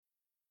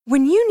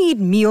When you need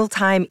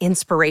mealtime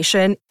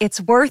inspiration,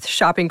 it's worth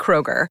shopping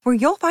Krueger, where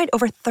you'll find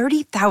over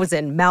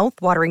 30,000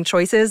 mouth-watering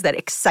choices that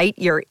excite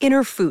your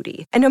inner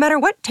foodie. And no matter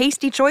what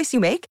tasty choice you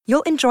make,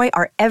 you'll enjoy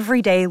our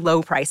everyday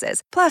low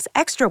prices, plus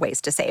extra ways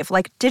to save,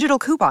 like digital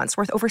coupons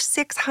worth over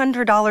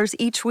 $600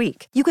 each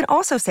week. You can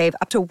also save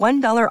up to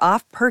 $1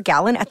 off per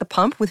gallon at the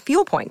pump with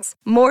fuel points.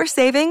 More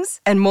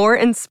savings and more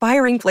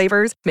inspiring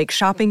flavors make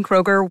shopping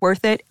Krueger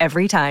worth it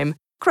every time.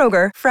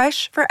 Krueger,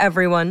 fresh for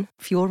everyone.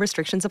 Fuel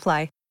restrictions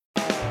apply.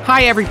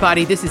 Hi,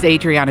 everybody. This is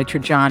Adriana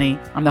Trajani.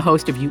 I'm the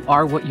host of You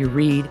Are What You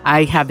Read.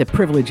 I have the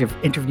privilege of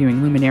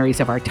interviewing luminaries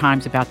of our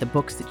times about the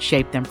books that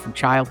shaped them from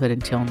childhood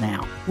until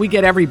now. We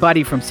get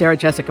everybody from Sarah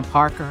Jessica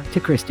Parker to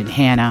Kristen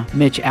Hanna,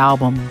 Mitch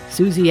Albom,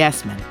 Susie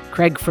Essman,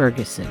 Craig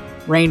Ferguson,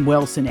 Rainn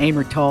Wilson,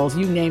 Amor Tolls,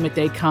 you name it,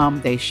 they come,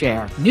 they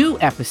share. New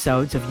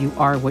episodes of You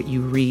Are What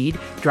You Read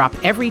drop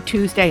every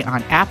Tuesday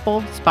on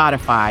Apple,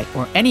 Spotify,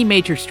 or any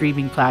major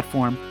streaming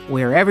platform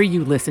wherever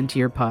you listen to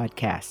your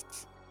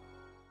podcasts.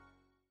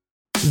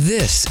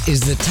 This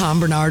is the Tom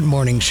Barnard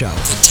Morning Show.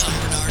 The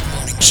Tom Barnard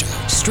Morning Show.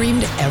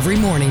 Streamed every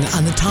morning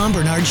on the Tom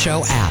Barnard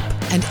Show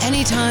app and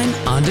anytime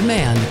on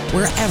demand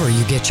wherever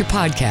you get your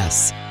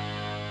podcasts.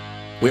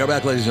 We are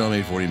back, ladies and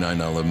gentlemen, 8:49,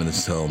 now 11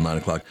 minutes till 9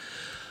 o'clock.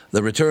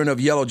 The return of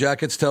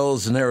Yellowjackets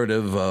tells the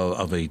narrative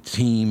of a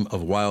team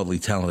of wildly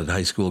talented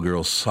high school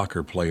girls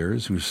soccer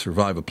players who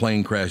survive a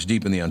plane crash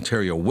deep in the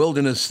Ontario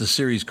wilderness. The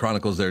series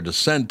chronicles their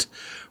descent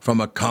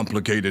from a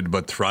complicated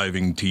but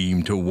thriving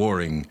team to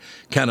warring,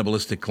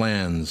 cannibalistic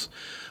clans,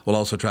 while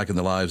also tracking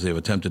the lives they've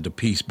attempted to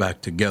piece back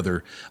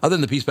together. Other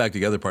than the piece back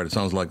together part, it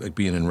sounds like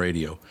being in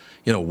radio.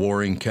 You know,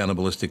 warring,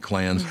 cannibalistic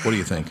clans. What do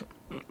you think?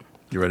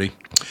 You ready?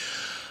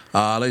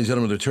 Ladies and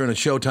gentlemen, the return of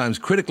Showtime's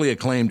critically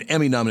acclaimed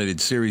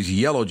Emmy-nominated series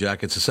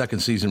Yellowjackets. The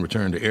second season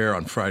returned to air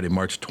on Friday,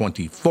 March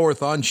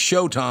 24th on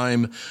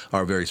Showtime.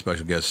 Our very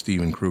special guest,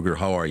 Stephen Krueger.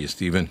 How are you,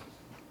 Stephen?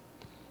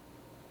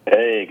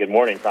 Hey, good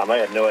morning, Tom. I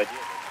had no idea.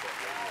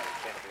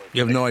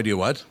 You have no idea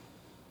what?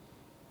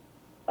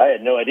 I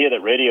had no idea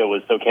that radio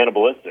was so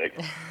cannibalistic.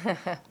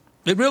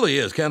 It really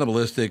is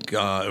cannibalistic,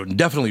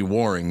 definitely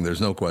warring. There's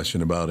no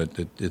question about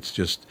it.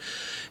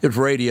 It's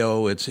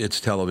radio, it's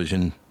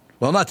television.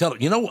 Well, not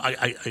television. You know,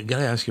 I got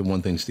to ask you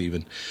one thing,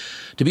 Stephen.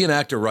 To be an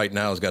actor right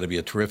now has got to be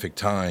a terrific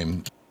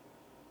time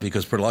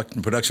because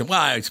production,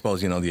 well, I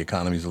suppose, the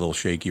economy's a little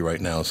shaky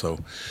right now, so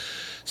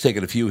it's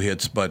taken a few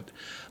hits. But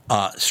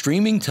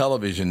streaming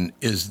television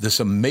is this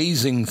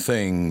amazing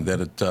thing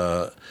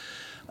that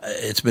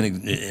it's been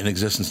in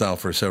existence now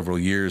for several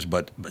years.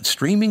 But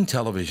streaming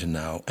television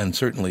now, and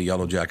certainly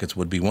Yellowjackets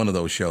would be one of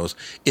those shows,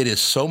 it is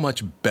so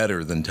much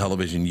better than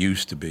television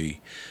used to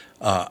be.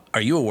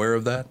 Are you aware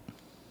of that?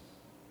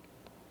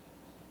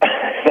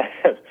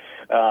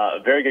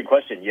 Very good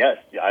question. Yes,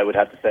 I would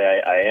have to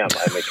say I am.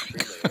 I'm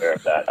extremely aware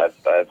of that.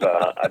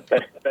 I've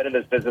been in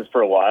this business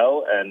for a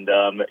while, and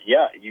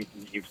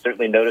you've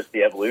certainly noticed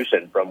the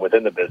evolution from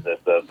within the business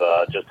of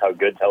just how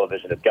good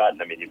television has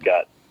gotten. I mean,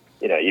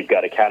 you've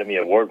got Academy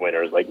Award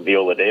winners like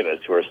Viola Davis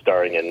who are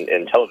starring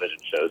in television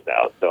shows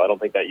now. So I don't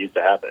think that used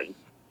to happen.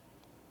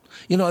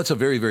 That's a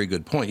very, very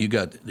good point. You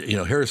got,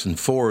 Harrison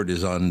Ford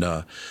is on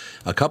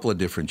a couple of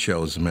different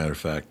shows, as a matter of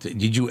fact.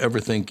 Did you ever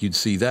think you'd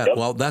see that? Yep.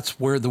 Well, that's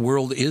where the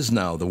world is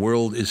now. The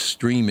world is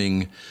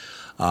streaming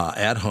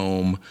at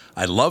home.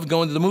 I love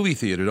going to the movie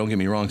theater. Don't get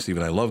me wrong,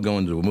 Stephen. I love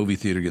going to a movie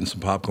theater, getting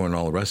some popcorn and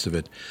all the rest of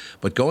it.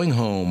 But going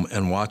home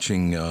and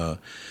watching...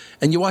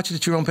 and you watch it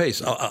at your own pace.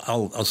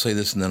 I'll say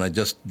this, and then I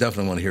just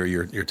definitely want to hear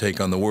your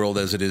take on the world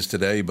as it is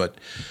today. But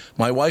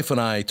my wife and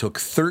I took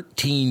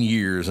 13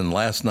 years, and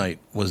last night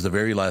was the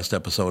very last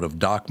episode of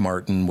Doc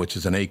Martin, which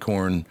is an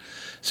Acorn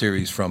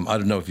series from, I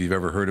don't know if you've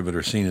ever heard of it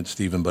or seen it,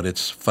 Stephen, but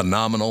it's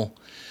phenomenal.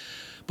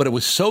 But it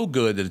was so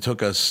good that it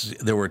took us,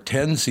 there were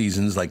 10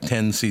 seasons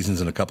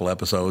and a couple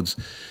episodes.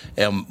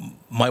 And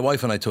my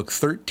wife and I took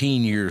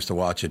 13 years to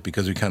watch it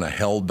because we kind of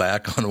held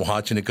back on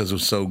watching it because it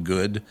was so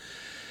good.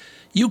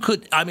 You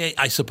could,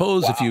 I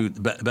suppose if you,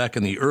 back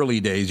in the early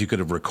days, you could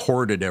have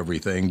recorded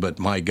everything, but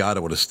my God,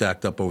 it would have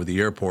stacked up over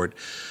the airport.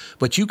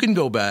 But you can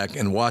go back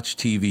and watch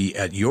TV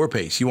at your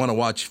pace. You want to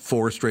watch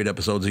 4 straight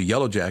episodes of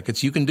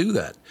Yellowjackets, you can do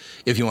that.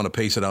 If you want to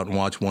pace it out and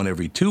watch one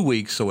every 2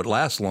 weeks so it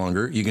lasts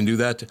longer, you can do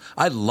that.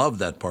 I love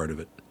that part of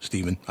it,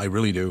 Stephen. I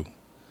really do.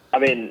 I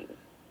mean...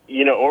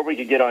 or we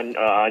could get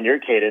on your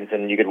cadence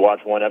and you could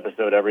watch one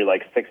episode every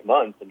 6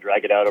 months and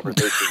drag it out over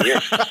 13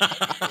 years.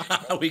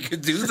 We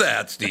could do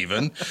that,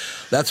 Stephen.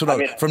 That's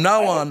what from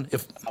now on.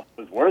 If it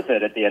was worth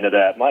it at the end of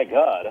that, my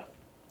God.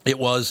 It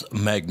was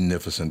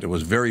magnificent. It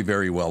was very,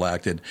 very well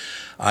acted.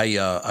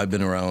 I've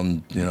been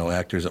around,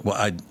 actors. Well,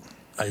 I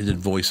did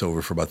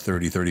voiceover for about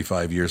 30,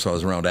 35 years, so I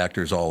was around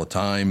actors all the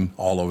time,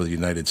 all over the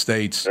United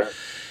States. Sure.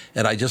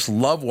 And I just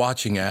love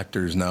watching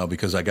actors now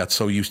because I got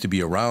so used to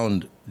be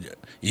around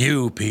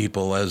you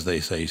people, as they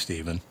say,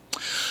 Stephen.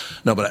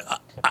 No,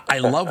 but I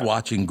love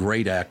watching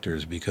great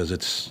actors because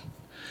it's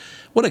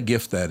what a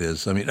gift that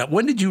is. I mean,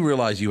 when did you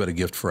realize you had a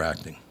gift for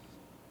acting?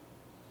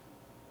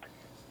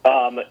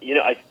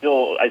 I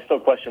still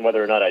question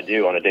whether or not I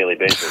do on a daily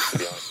basis, to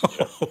be honest.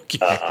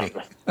 Okay.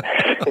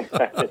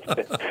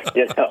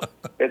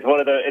 It's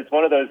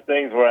one of those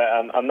things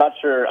where I'm not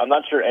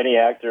sure any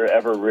actor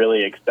ever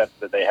really accepts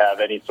that they have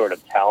any sort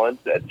of talent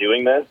at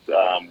doing this.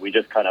 We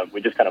just kind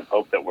of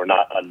hope that we're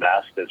not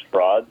unmasked as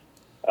frauds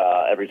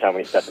every time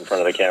we step in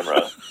front of the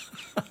camera.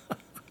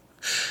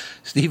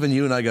 Stephen,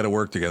 you and I got to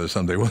work together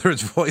someday, whether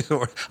it's voice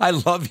or... I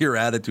love your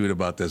attitude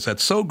about this.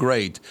 That's so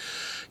great.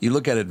 You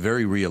look at it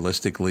very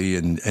realistically,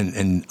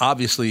 and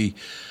obviously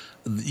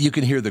you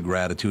can hear the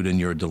gratitude in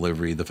your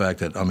delivery. The fact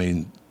that,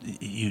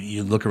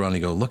 you look around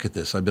and you go, look at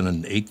this. I've been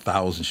in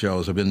 8,000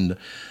 shows. I've been,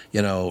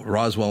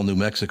 Roswell, New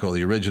Mexico,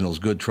 The Originals,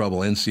 Good Trouble,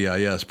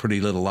 NCIS,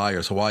 Pretty Little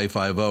Liars, Hawaii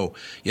Five-0.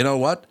 You know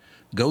what?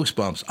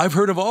 Goosebumps. I've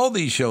heard of all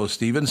these shows,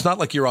 Stephen. It's not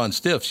like you're on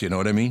stiffs, you know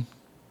what I mean?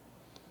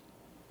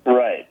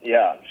 Right.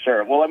 Yeah.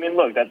 Sure. Well,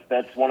 look,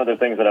 that's one of the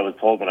things that I was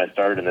told when I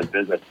started in this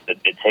business.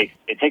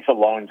 It takes a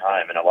long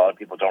time, and a lot of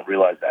people don't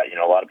realize that.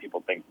 A lot of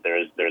people think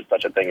there's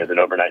such a thing as an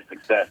overnight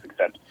success.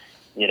 Except,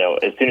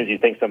 as soon as you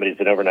think somebody's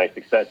an overnight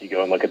success, you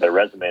go and look at their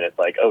resume, and it's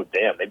like, oh,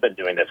 damn, they've been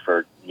doing this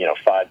for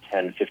 5,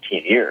 10,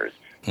 15 years.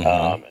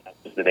 Mm-hmm. And that's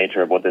just the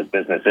nature of what this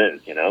business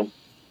is.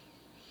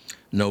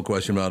 No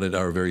question about it.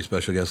 Our very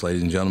special guest,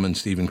 ladies and gentlemen,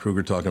 Stephen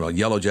Krueger, talking about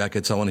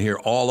Yellowjackets. I want to hear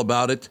all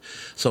about it.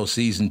 So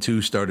season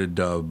 2 started,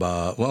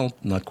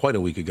 not quite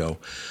a week ago,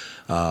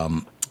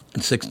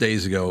 6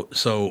 days ago.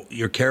 So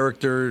your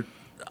character,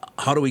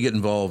 how do we get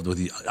involved with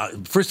you?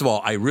 First of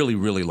all, I really,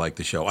 really like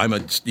the show. I'm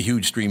a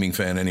huge streaming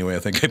fan anyway. I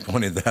think I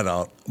pointed that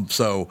out.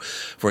 So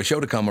for a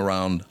show to come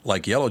around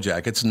like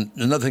Yellowjackets, and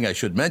another thing I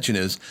should mention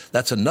is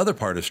that's another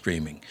part of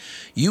streaming.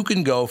 You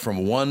can go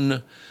from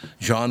one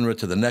genre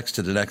to the next,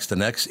 to the next, to the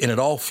next, and it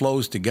all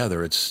flows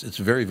together. It's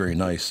very, very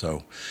nice.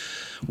 So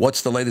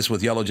what's the latest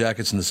with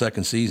Yellowjackets in the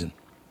second season?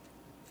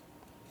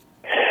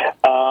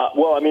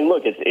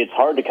 Look, it's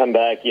hard to come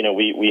back.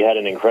 We had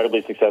an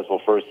incredibly successful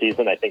first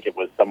season. I think it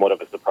was somewhat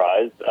of a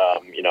surprise.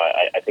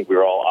 I think we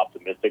were all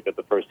optimistic that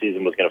the first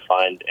season was going to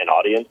find an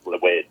audience the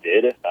way it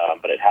did,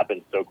 but it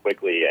happened so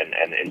quickly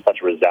and in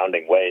such a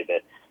resounding way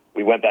that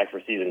we went back for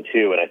season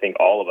 2, and I think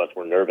all of us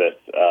were nervous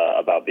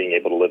about being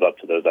able to live up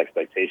to those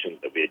expectations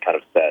that we had kind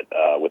of set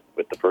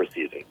with the first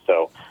season.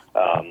 So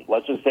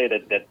let's just say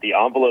that the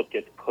envelope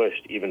gets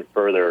pushed even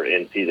further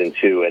in season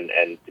 2,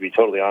 and to be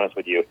totally honest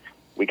with you,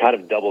 we kind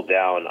of doubled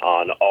down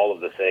on all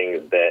of the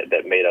things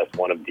that made us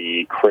one of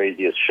the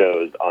craziest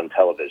shows on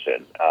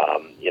television.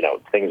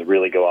 Things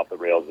really go off the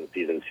rails in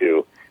season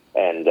 2,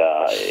 and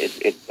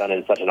it's done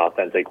in such an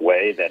authentic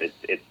way that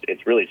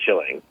it's really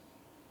chilling.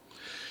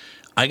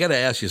 I got to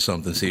ask you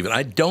something, Stephen.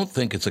 I don't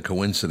think it's a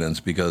coincidence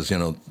because,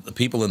 the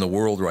people in the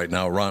world right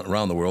now,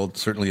 around the world,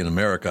 certainly in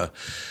America,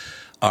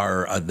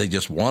 they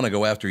just want to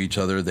go after each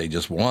other. They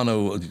just want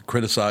to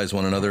criticize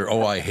one another.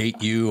 Oh, I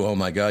hate you. Oh,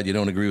 my God, you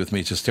don't agree with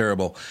me. It's just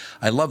terrible.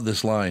 I love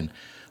this line.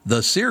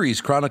 The series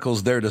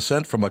chronicles their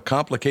descent from a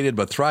complicated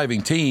but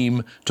thriving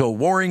team to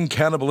warring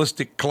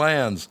cannibalistic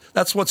clans.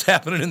 That's what's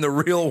happening in the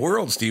real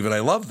world, Stephen. I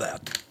love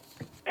that.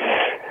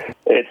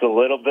 It's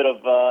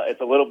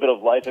a little bit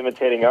of life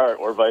imitating art,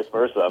 or vice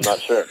versa. I'm not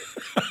sure.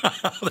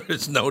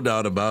 There's no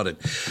doubt about it.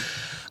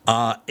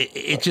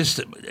 It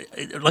just,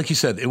 like you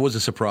said, it was a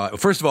surprise.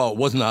 First of all, it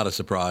was not a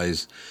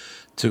surprise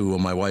to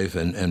my wife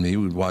and me.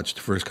 We watched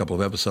the first couple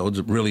of episodes.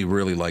 Really,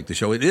 really liked the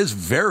show. It is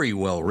very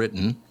well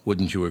written.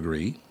 Wouldn't you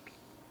agree?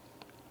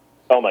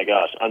 Oh my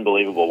gosh,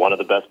 unbelievable! One of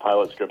the best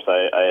pilot scripts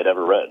I had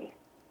ever read.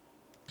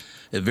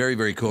 Very,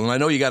 very cool. And I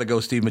know you got to go,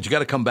 Steve, but you got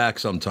to come back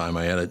sometime.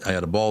 I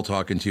had a ball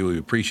talking to you. We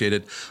appreciate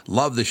it.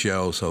 Love the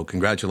show. So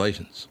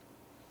congratulations.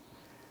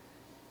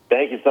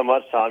 Thank you so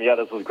much, Tom. Yeah,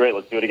 this was great.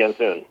 Let's do it again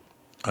soon.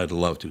 I'd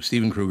love to.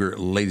 Stephen Krueger,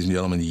 ladies and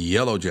gentlemen,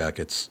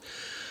 Yellowjackets.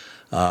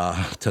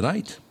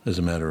 Tonight, as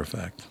a matter of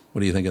fact. What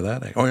do you think of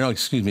that? Oh, no,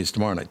 excuse me, it's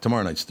tomorrow night.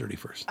 Tomorrow night's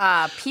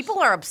 31st. People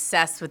are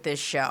obsessed with this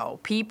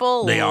show.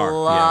 People they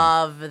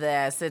love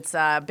this. It's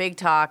big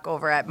talk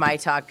over at My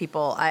Talk.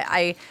 People,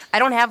 I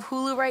don't have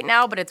Hulu right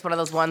now, but it's one of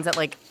those ones that,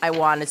 I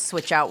want to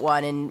switch out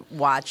one and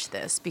watch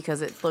this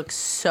because it looks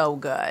so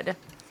good.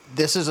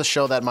 This is a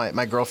show that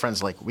my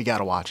girlfriend's like, we got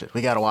to watch it.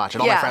 We got to watch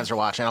it. All my friends are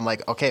watching. I'm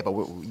like, okay, but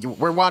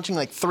we're watching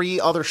 3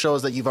 other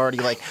shows that you've already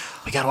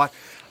we got to watch.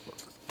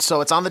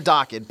 So it's on the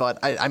docket, but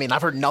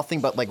I've heard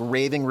nothing but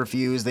raving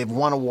reviews. They've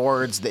won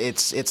awards.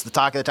 It's the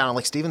talk of the town.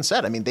 Like Steven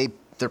said,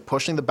 they're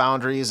pushing the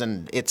boundaries,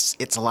 and it's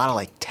a lot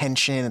of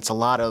tension. It's a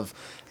lot of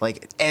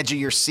edge of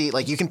your seat.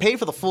 You can pay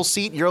for the full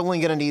seat. You're only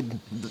going to need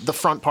the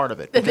front part of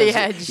it. The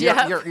edge,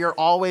 yeah. You're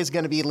always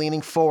going to be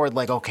leaning forward,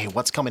 okay,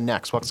 what's coming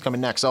next? What's coming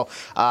next? So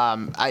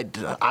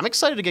I'm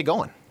excited to get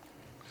going.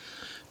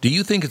 Do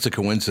you think it's a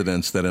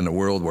coincidence that in a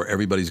world where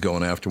everybody's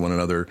going after one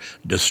another,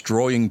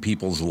 destroying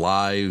people's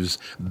lives,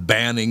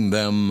 banning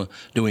them,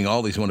 doing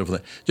all these wonderful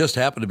things, just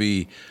happen to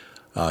be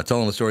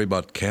telling a story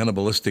about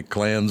cannibalistic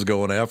clans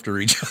going after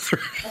each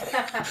other?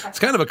 It's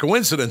kind of a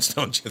coincidence,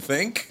 don't you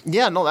think?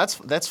 Yeah, no,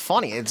 that's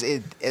funny.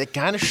 It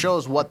kind of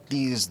shows what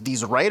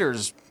these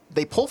writers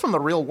they pull from the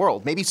real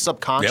world, maybe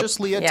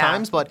subconsciously at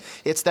times, but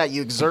it's that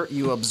you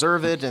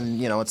observe it,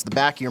 and it's the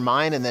back of your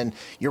mind, and then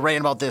you're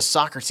writing about this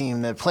soccer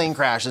team, the plane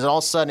crashes, and all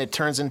of a sudden it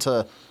turns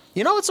into,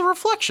 it's a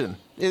reflection.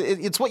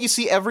 It's what you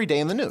see every day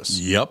in the news.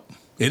 Yep.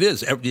 It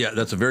is. Yeah,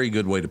 that's a very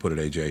good way to put it,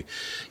 AJ.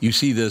 You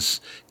see this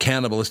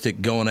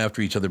cannibalistic going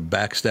after each other,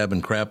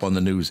 backstabbing crap on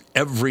the news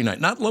every night.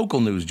 Not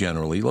local news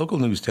generally. Local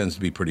news tends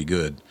to be pretty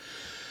good.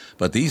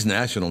 But these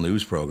national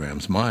news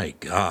programs, my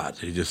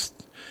God,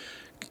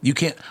 you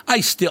can't.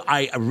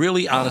 I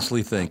really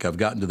honestly think I've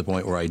gotten to the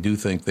point where I do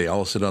think they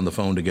all sit on the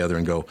phone together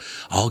and go,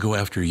 I'll go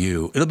after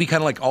you. It'll be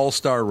kind of like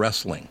all-star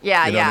wrestling.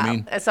 Yeah, you know what I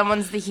mean?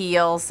 Someone's the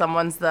heel,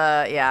 someone's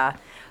the,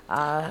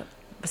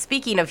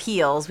 speaking of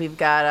heels, we've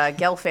got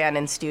Gelfand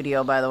in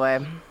studio, by the way.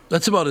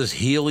 That's about as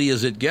heely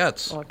as it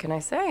gets. What can I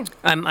say?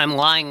 I'm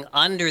lying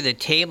under the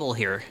table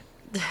here.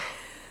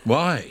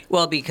 Why?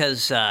 Well,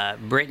 because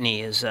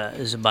Brittany is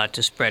about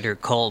to spread her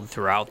cold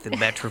throughout the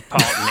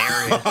metropolitan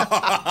area.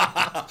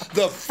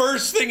 The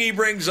first thing he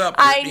brings up,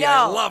 Brittany,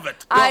 I love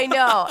it. I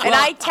know. And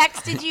I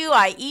texted you,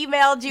 I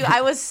emailed you.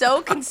 I was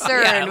so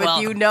concerned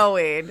with you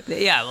knowing.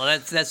 Yeah, well,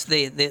 that's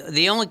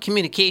the only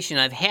communication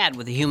I've had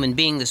with a human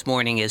being this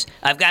morning is,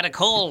 I've got a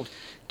cold.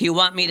 Do you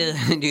want me to?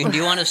 Do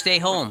you want to stay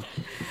home?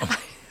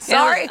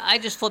 Sorry. I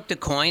just flipped a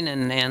coin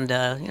and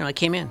I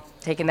came in.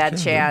 Taking that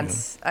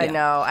chance. I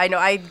know.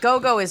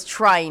 Go-Go is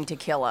trying to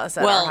kill us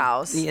at our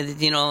house.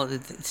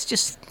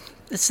 It's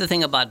the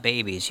thing about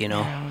babies,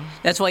 Yeah.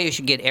 That's why you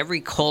should get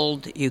every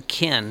cold you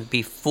can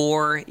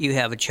before you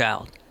have a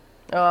child.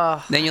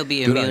 Oh. Then you'll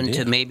be immune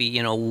to maybe,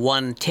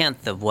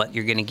 1/10 of what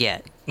you're going to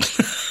get.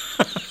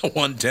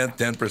 1/10,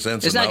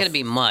 10%. It's not going to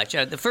be much.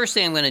 The first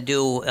thing I'm going to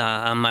do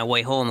on my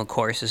way home, of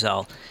course, is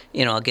I'll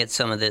get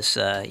some of this,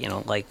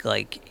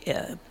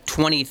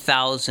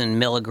 20,000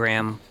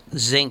 milligram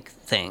zinc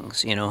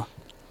things,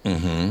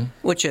 Mm-hmm.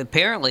 which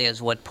apparently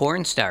is what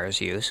porn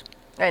stars use.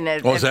 And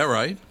is that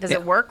right? Does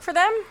it work for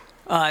them?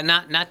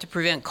 Not to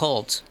prevent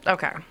colds.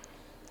 Okay.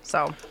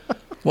 So.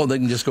 Well, they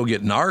can just go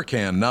get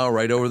Narcan now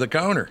right over the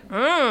counter.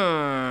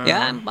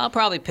 Yeah, I'll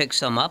probably pick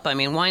some up. I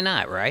mean, why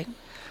not, right?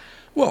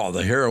 Well,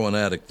 the heroin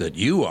addict that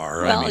you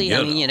are, well,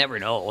 you never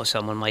know.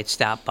 Someone might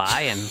stop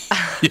by and...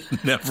 You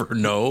never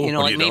know.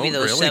 Maybe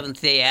those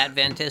Seventh-day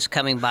Adventists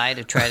coming by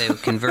to try to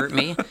convert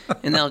me,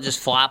 and they'll just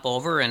flop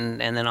over,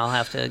 and then I'll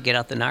have to get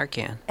out the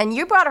Narcan. And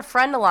you brought a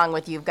friend along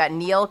with you. You've got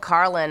Neal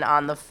Karlen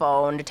on the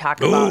phone to talk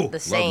about the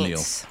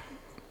Saints. Love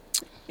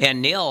Neal.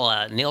 And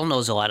Neal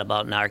knows a lot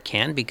about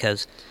Narcan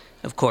because,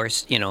 of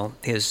course,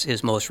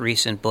 his most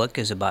recent book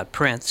is about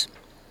Prince.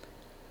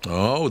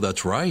 Oh,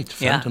 that's right.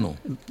 Fentanyl.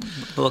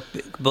 Yeah.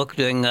 Book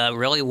doing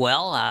really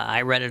well.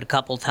 I read it a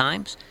couple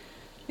times,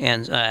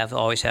 and I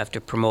always have to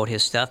promote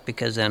his stuff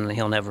because then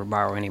he'll never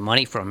borrow any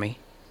money from me.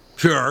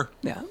 Sure.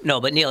 Yeah. No,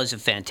 but Neal is a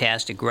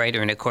fantastic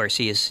writer, and of course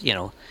he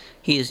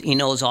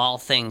knows all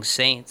things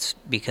Saints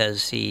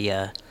because he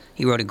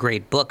wrote a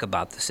great book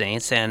about the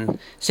Saints, and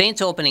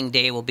Saints opening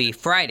day will be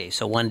Friday,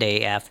 so one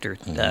day after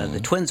the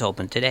Twins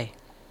open today.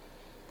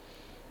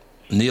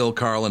 Neal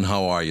Karlen,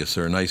 how are you,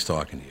 sir? Nice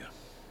talking to you.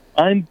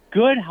 I'm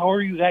good. How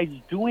are you guys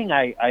doing?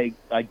 I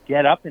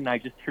get up and I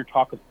just hear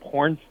talk of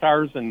porn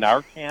stars and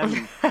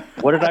Narcan. And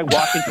what did I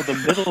walk into the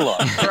middle of?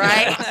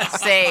 Right?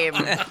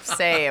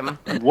 Same.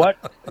 What,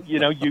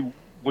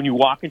 when you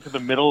walk into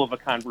the middle of a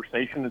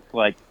conversation, it's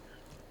like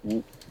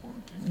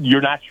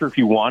you're not sure if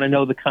you want to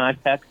know the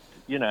context.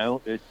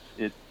 It's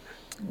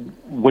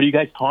what are you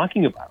guys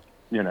talking about?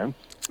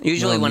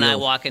 Usually when I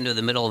walk into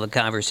the middle of a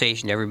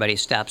conversation, everybody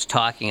stops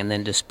talking and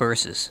then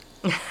disperses.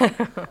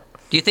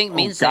 Do you think it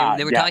means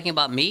they were talking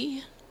about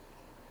me?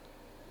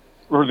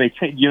 Or they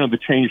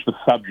changed the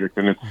subject,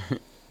 and it's,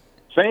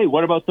 say,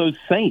 what about those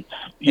Saints?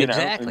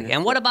 Exactly.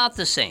 And what about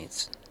the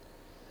Saints?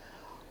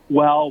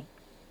 Well,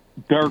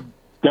 they're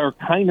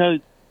kind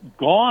of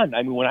gone.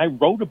 I mean, when I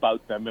wrote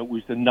about them, it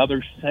was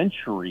another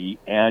century,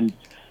 and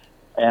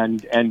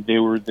they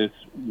were this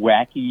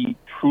wacky,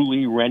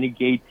 truly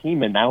renegade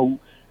team, and now,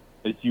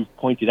 as you've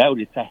pointed out,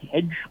 it's a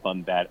hedge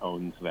fund that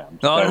owns them.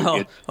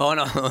 Oh,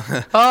 no.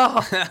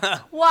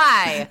 Oh,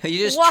 why?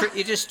 You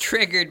just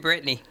triggered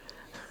Brittany.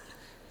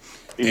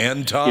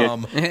 And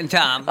Tom. And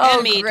Tom. Oh,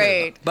 and me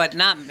great. Too. But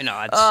not,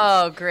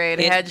 great.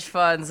 Hedge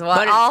funds.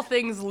 Well, all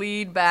things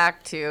lead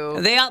back to...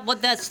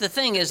 But that's the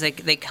thing is they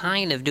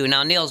kind of do.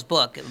 Now, Neal's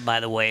book, by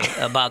the way,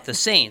 about the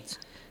Saints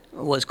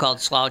was called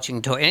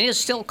Slouching Toward, and it is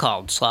still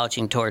called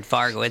Slouching Toward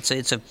Fargo. It's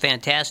a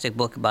fantastic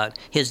book about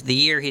the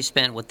year he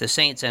spent with the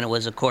Saints, and it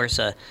was, of course,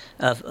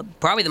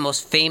 probably the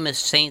most famous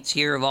Saints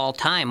year of all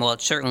time. Well,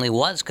 it certainly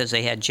was because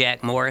they had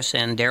Jack Morris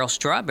and Darryl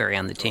Strawberry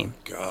on the team.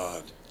 Oh,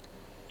 God.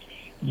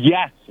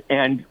 Yes,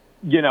 and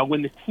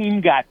when the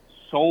team got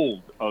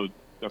sold, a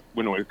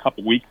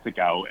couple weeks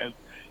ago,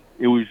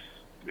 it was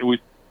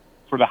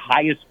for the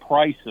highest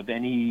price of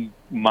any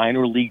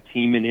minor league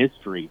team in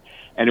history,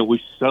 and it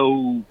was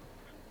so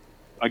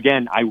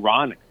again,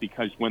 ironic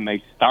because when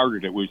they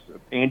started, it was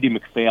Andy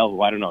MacPhail,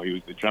 who I don't know, he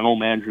was the general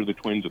manager of the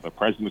Twins or the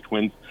president of the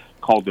Twins,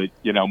 called it,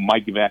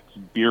 Mike Veck's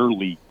beer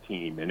league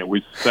team, and it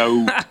was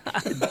so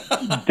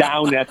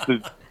down at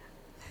the.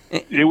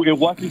 It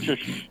wasn't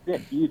just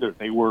shit either.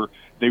 They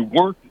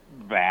weren't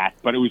that,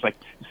 but it was like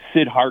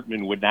Sid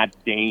Hartman would not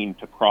deign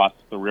to cross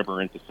the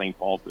river into St.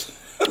 Paul.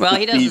 Well,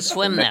 he doesn't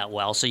swim that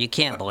well, so you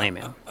can't blame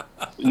him.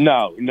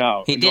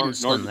 No. He didn't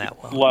swim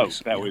that well.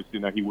 Float. That was,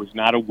 he was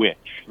not a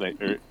witch.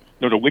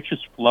 Do witches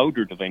float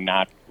or do they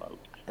not float?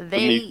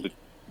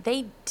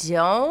 They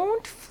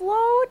don't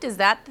float? Is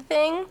that the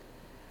thing?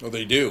 Oh,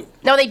 they do.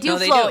 No, they do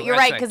float. Do. You're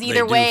right, because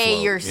either way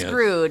float, you're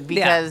screwed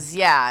because,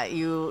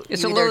 you...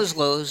 It's you a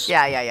lose-lose.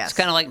 Yeah. It's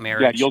kind of like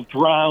marriage. Yeah, you'll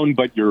drown,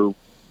 but you're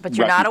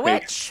not a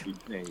witch.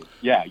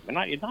 Yeah,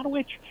 you're not a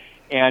witch.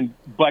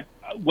 But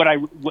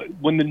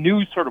when the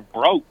news sort of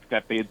broke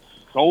that they had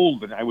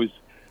sold, and I was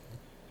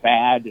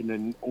sad and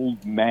an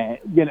old man,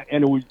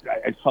 and it was,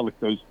 I saw like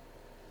those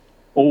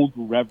old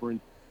reverend,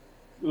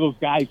 those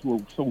guys who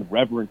were so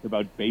reverent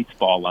about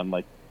baseball on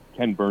like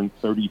Ken Burns'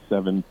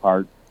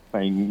 37-part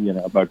thing,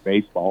 about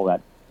baseball.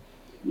 That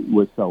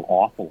was so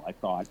awful, I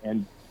thought.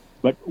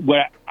 But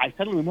what I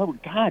suddenly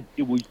remembered, God,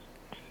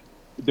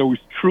 there was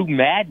true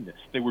madness.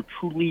 They were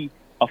truly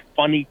a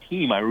funny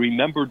team. I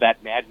remember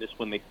that madness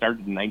when they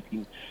started in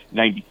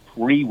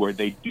 1993, where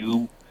they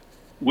do.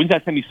 When's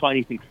that time you saw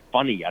anything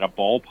funny at a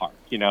ballpark?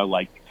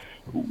 Like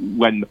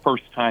when the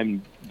first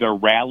time their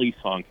rally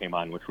song came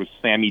on, which was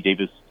Sammy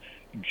Davis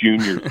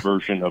Jr.'s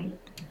version of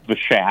the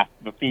Shaft,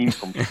 the theme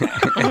from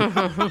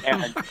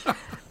Shaft.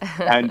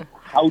 and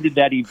how did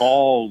that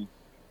evolve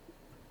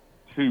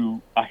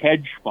to a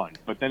hedge fund?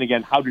 But then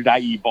again, how did I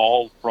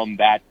evolve from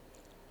that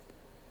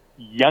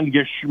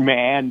youngish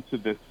man to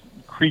this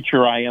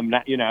creature I am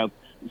not,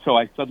 so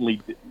I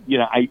suddenly,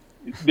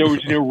 there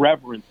was an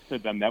irreverence to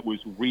them that was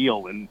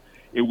real, and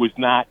it was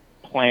not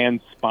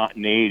planned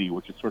spontaneity,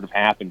 which has sort of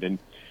happened.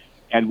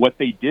 And what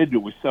they did,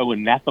 it was so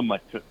anathema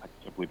to, I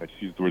can't believe I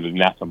used the word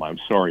anathema, I'm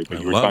sorry, but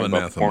you were talking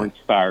about porn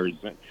stars.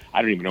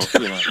 I don't even know,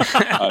 two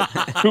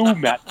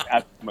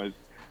anathemas,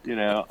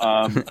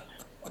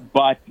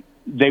 but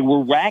they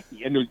were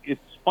wacky, and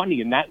it's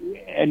funny,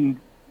 and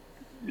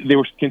they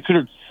were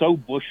considered so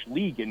Bush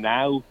League, and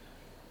now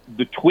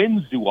the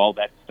Twins do all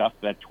that stuff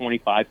that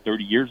 25,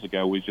 30 years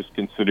ago was just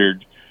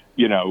considered,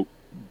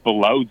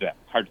 below them.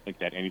 It's hard to think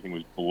that anything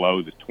was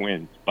below the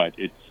Twins, but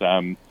it's...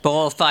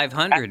 below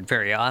 500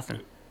 very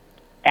often.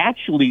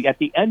 Actually, at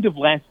the end of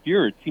last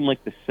year, it seemed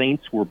like the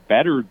Saints were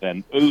better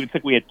than... It's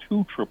like we had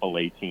two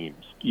AAA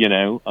teams,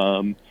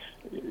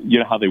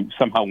 how they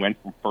somehow went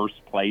from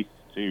first place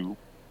to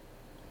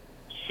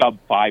sub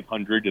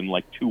 500 in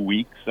like 2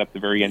 weeks at the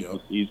very end of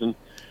the season.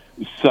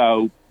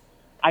 So,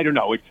 I don't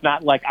know. It's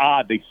not like,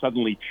 they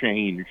suddenly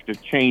changed.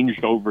 It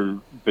changed over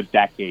the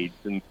decades,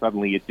 and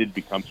suddenly it did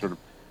become sort of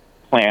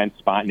planned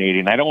spontaneity.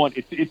 And I don't want,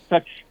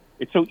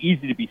 it's so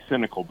easy to be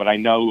cynical, but I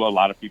know a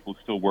lot of people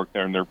still work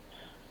there, and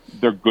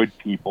they're good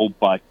people,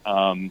 but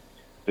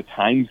the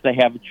times they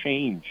have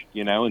changed,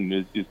 and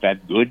is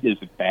that good? Is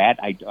it bad?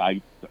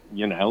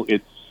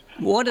 It's...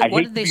 What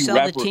did they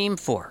sell the team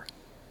for?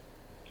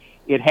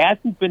 It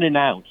hasn't been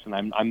announced,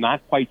 and I'm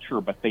not quite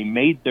sure, but they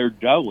made their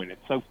dough, and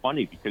it's so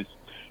funny because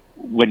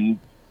when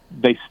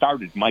they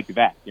started, Mike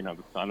Veck, the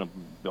son of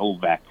Bill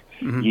Veck,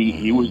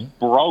 he was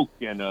broke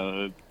and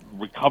a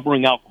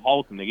recovering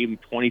alcoholic, and they gave him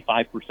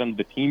 25% of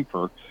the team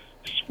for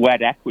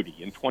sweat equity,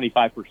 and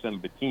 25%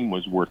 of the team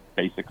was worth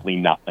basically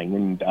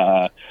nothing,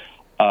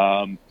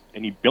 and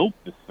he built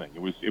this thing.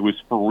 It was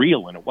for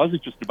real, and it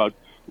wasn't just about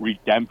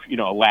redemption,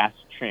 a last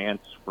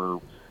chance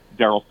for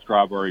Darryl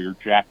Strawberry or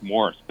Jack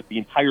Morris, but the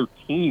entire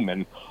team,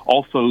 and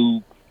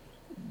also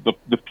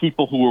the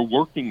people who were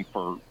working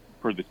for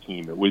the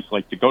team. It was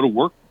like to go to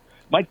work.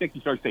 Mike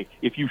Dickey started saying,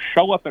 if you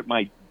show up at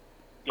my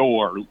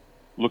door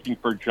looking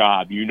for a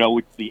job,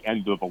 it's the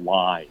end of the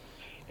line.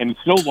 And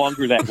it's no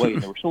longer that way.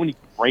 And there were so many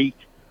great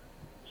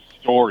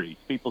stories,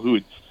 people who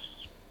had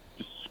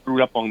just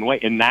screwed up along the way.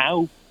 And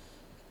now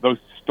those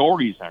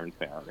stories aren't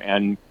there.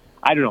 And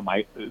I don't know,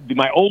 my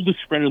oldest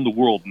friend in the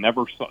world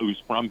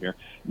who's from here,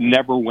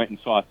 never went and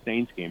saw a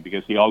Saints game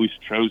because he always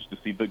chose to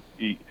see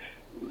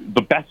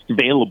the best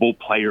available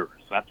players.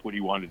 That's what he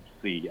wanted to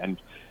see. And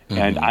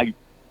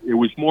it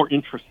was more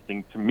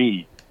interesting to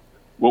me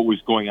what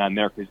was going on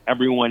there because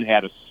everyone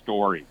had a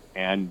story,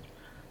 and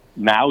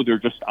now they're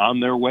just on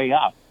their way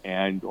up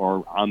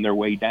or on their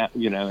way down,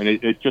 and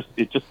it just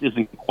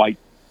isn't quite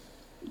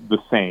the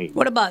same.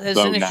 What about, there's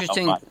an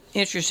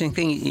interesting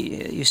thing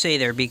you say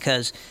there,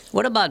 because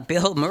what about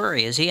Bill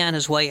Murray? Is he on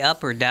his way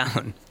up or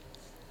down?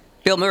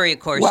 Bill Murray, of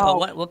course,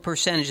 what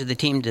percentage of the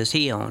team does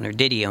he own, or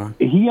did he own?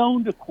 He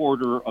owned a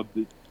quarter of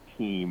the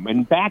team,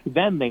 and back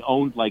then they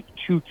owned like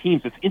two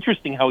teams. It's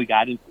interesting how he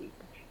got into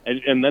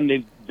it, and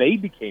then they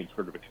became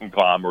sort of a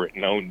conglomerate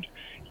and owned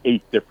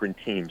 8 different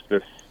teams.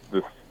 This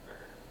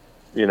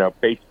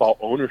baseball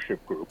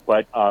ownership group,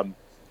 but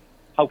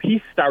how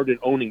he started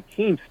owning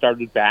teams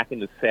started back in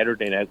the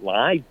Saturday Night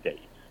Live days.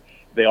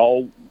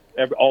 All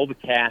the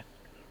cast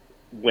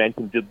went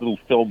and did little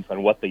films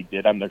on what they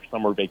did on their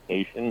summer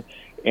vacation,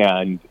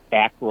 and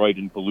Aykroyd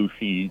and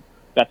Belushi,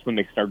 that's when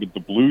they started the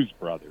Blues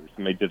Brothers,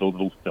 and they did a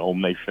little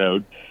film they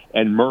showed,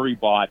 and Murray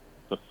bought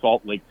the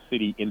Salt Lake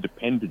City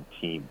independent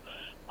team.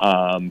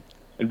 And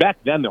back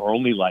then, there were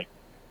only like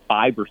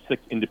 5 or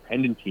 6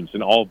 independent teams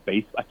in all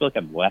base. I feel like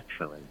I'm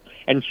lecturing.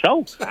 And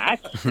so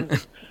that's,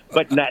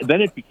 but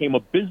then it became a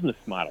business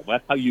model.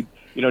 That's how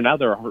now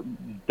there are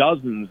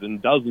dozens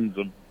and dozens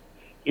of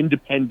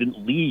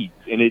independent leagues,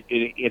 and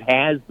it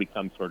has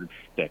become sort of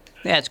shtick.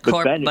 Yeah, it's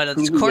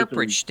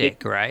corporate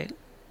shtick, right?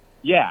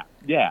 Yeah.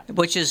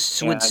 Which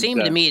would seem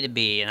to me to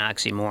be an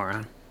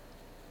oxymoron.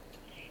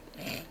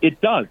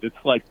 It does. It's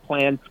like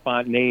planned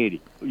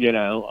spontaneity,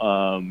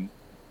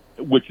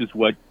 which is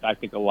what I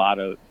think a lot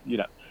of,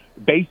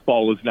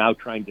 baseball is now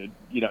trying to,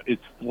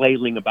 it's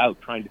flailing about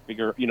trying to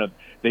figure,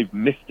 they've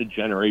missed a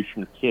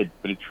generation of kids,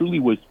 but it truly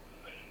was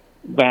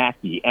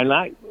wacky.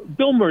 And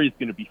Bill Murray's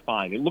going to be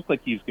fine. It looked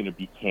like he was going to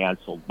be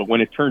canceled, but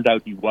when it turned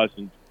out he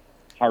wasn't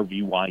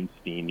Harvey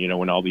Weinstein,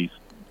 when all these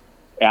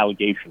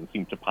allegations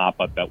seemed to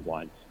pop up at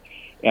once.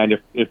 And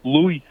if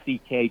Louis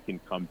C.K. can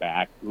come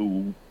back,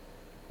 who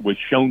was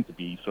shown to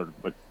be sort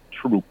of a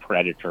true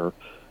predator,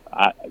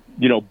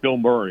 Bill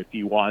Murray, if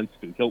he wants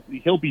to,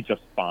 he'll be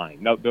just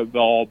fine. No, they'll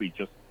all be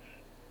just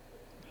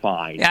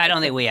fine. Yeah, I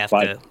don't think we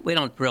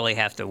don't really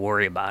have to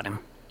worry about him.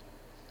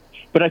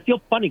 But I feel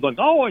funny going,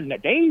 in the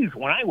days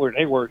when they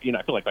were,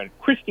 I feel like when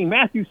Christy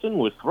Mathewson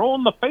was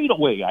throwing the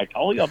fadeaway, I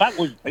tell you, that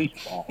was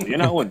baseball,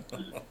 and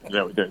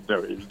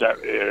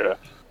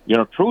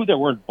true, there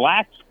weren't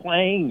blacks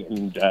playing,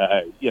 and,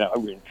 we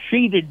were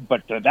cheated,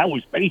 but that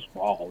was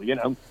baseball,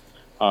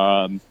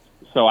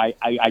 So I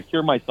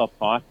hear myself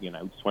talking, and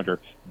I just wonder,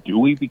 do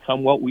we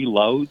become what we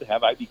loathe?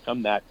 Have I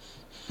become that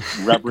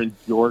Reverend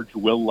George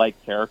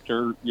Will-like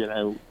character?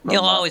 He'll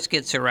always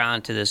gets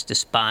around to this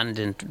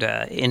despondent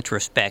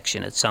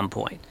introspection at some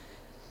point.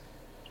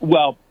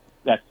 Well,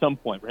 at some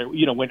point, right? When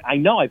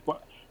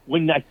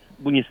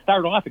you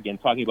start off again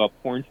talking about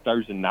porn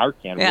stars and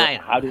Narcan,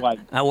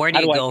 where do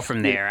you go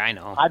from there? I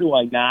know. How do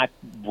I not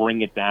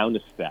bring it down a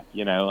step?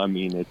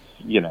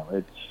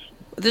 It's.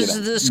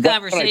 This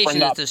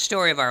conversation is the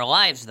story of our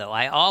lives, though.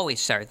 I always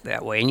start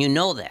that way, and you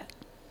know that.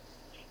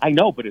 I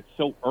know, but it's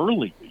so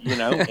early, and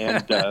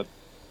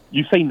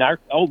you say Narcan.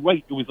 Oh,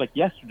 wait, it was like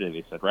yesterday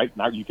they said, right?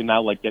 You can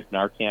now get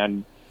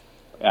Narcan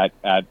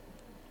at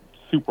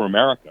Super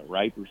America,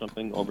 right, or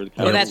something over the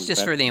counter. Well, that's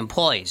just for the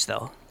employees,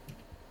 though.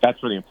 That's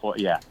for the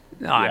employee, yeah.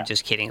 No, yeah. I'm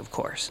just kidding, of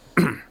course.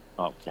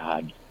 Oh,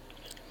 God.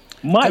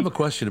 I have a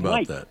question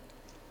about that.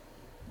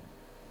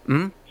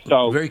 Hmm?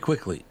 So very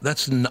quickly,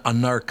 that's a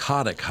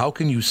narcotic. How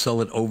can you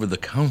sell it over the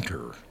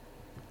counter?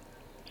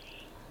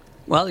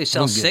 Well, you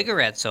sell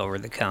cigarettes over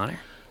the counter.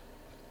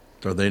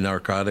 Are they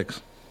narcotics?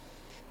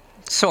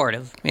 Sort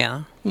of,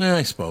 yeah. Yeah,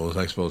 I suppose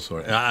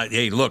sort of.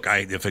 Hey, look,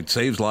 if it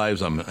saves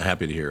lives, I'm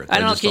happy to hear it. I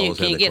don't know.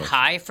 Can you get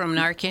high from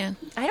Narcan?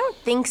 I don't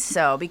think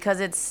so, because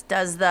it's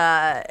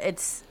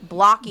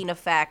blocking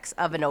effects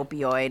of an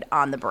opioid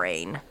on the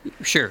brain.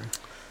 Sure.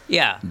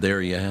 Yeah.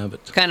 There you have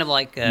it. Kind of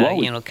like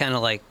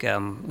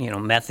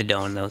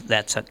methadone, though.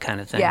 That's that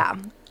kind of thing. Yeah.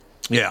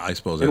 Yeah, I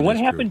suppose. And what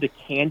happened to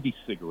candy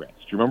cigarettes?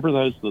 Do you remember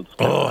those?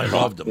 I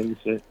loved them.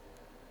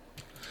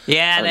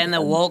 Yeah, then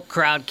the woke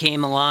crowd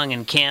came along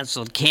and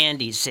canceled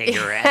candy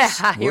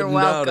cigarettes. You're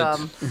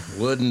welcome.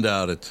 Wouldn't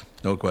doubt it.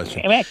 No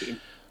question.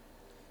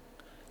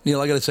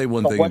 Neal, I got to say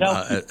one thing.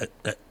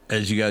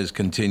 As you guys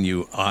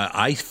continue,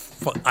 I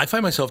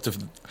find myself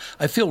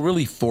I feel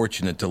really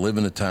fortunate to live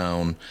in a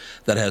town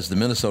that has the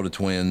Minnesota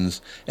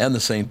Twins and the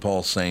St.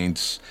 Paul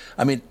Saints.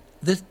 I mean,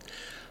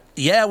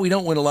 we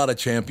don't win a lot of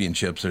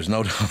championships. There's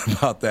no doubt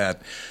about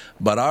that.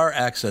 But our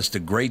access to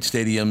great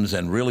stadiums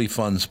and really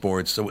fun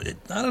sports,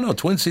 I don't know,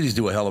 Twin Cities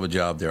do a hell of a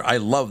job there. I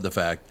love the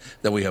fact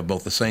that we have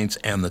both the Saints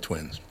and the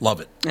Twins.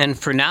 Love it. And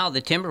for now,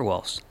 the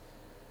Timberwolves.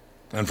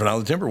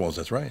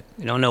 That's right.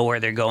 We don't know where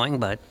they're going,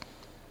 but...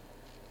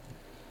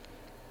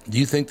 Do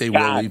you think they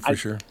will leave for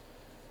sure?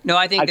 No,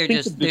 I think they're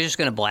just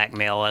going to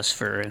blackmail us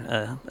for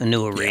a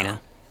new arena.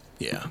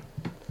 Yeah.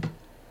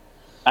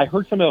 I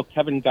heard something about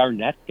Kevin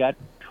Garnett got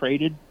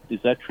traded.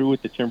 Is that true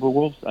with the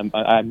Timberwolves?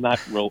 I'm not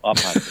real up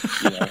on it.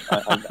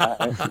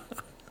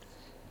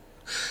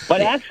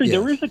 But actually,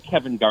 there is a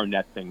Kevin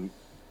Garnett thing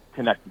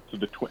connected to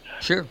the Twins.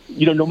 Sure.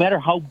 No matter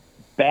how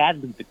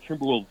badly the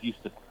Timberwolves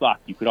used to suck,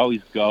 you could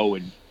always go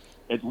and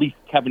at least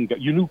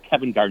you knew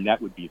Kevin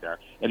Garnett would be there.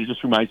 And it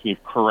just reminds me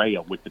of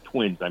Correa with the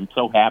Twins. I'm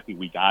so happy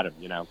we got him,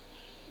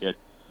 It's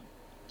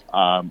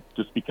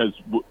just because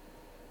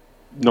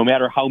no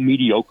matter how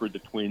mediocre the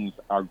Twins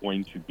are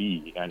going to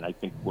be, and I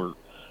think we're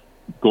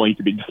going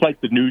to be, just like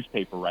the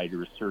newspaper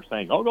writers are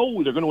saying, oh,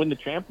 no, they're going to win the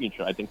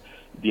championship. I think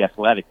The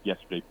Athletic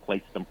yesterday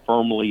placed them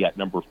firmly at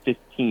number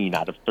 15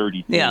 out of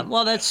 32. Yeah,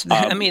 well, that's,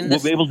 we'll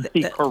be able to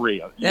see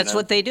Correa. That's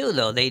what they do,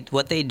 though.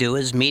 What they do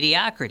is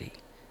mediocrity.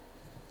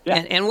 Yeah.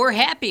 And we're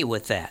happy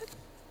with that.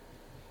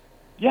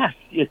 Yes,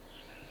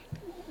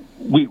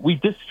 we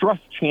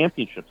distrust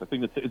championships. I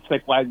think it's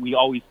like why we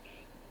always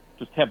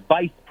just have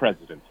vice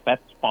presidents.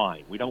 That's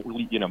fine. We don't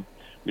really,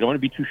 We don't want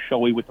to be too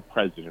showy with the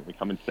president. We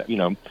come and say,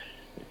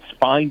 it's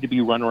fine to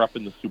be runner-up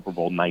in the Super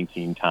Bowl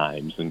 19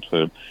 times and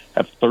to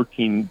have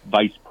 13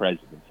 vice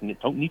presidents, and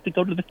it don't need to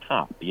go to the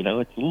top.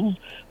 It's a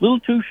little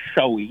too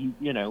showy.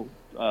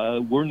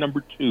 We're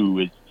number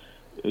 2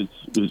 is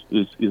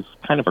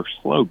kind of our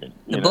slogan.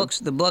 The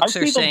books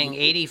are saying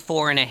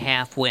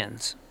 84.5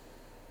 wins.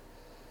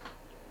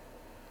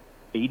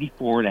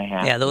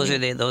 84.5. Yeah, those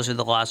are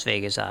the Las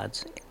Vegas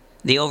odds.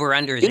 The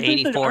over/under is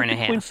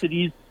 84.5. Twin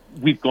Cities,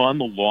 we've gone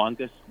the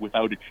longest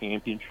without a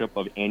championship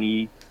of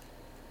any.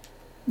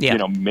 Yeah.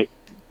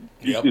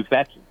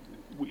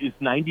 Is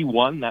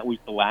 91? That was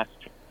the last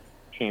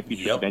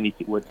championship of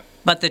anything.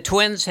 But the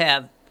Twins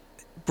have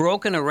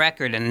broken a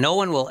record, and no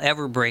one will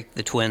ever break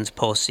the Twins'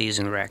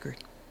 postseason record.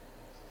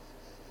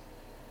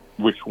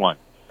 Which one?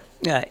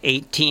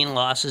 18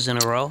 losses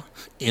in a row.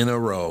 In a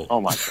row. Oh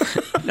my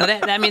God. No,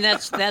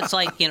 that's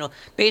like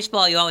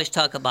baseball. You always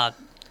talk about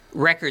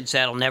records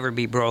that'll never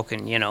be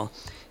broken. And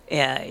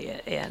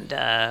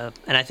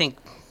I think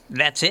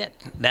that's it.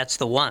 That's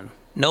the one.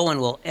 No one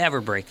will ever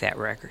break that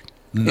record,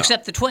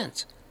 except the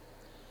Twins.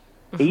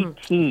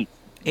 18.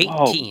 18.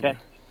 Whoa,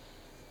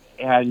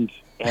 and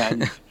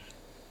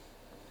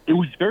it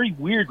was very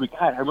weird.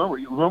 I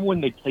remember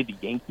when they played the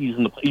Yankees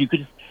in you could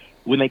just,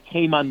 when they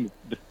came on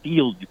the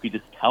field, you could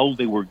just tell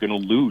they were going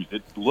to lose.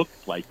 It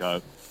looked like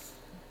a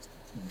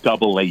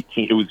double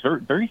 18. It was very,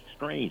 very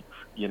strange.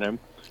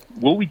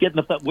 Will we get in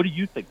the? What do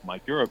you think,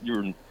 Mike? You're a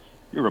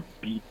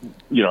beat,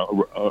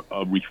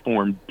 a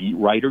reformed beat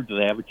writer. Do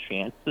they have a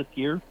chance this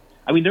year?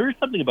 I mean, there is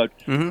something about.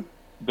 Mm-hmm.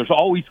 There's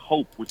always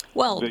hope.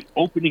 The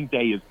opening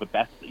day is the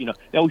best.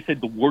 They always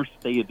said the worst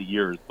day of the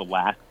year is the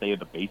last day of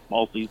the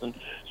baseball season.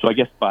 So I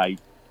guess but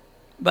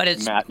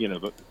it's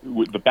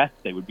the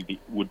best day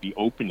would be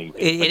opening day.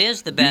 It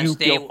is the best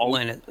day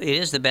it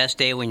is the best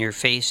day when you're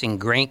facing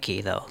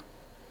Greinke, though.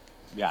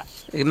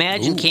 Yes.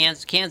 Imagine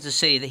Kansas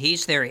City.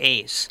 He's their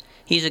ace.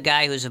 He's a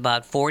guy who's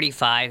about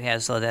 45,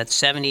 has that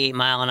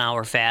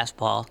 78-mile-an-hour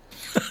fastball.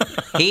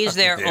 He's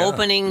their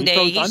opening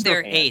day. He's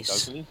their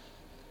ace.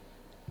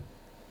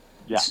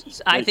 Yeah.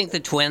 I think the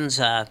Twins.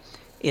 I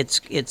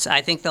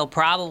think they'll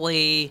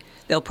probably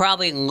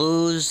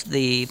lose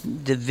the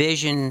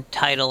division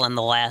title on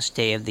the last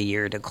day of the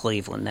year to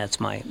Cleveland. That's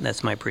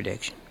my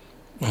prediction.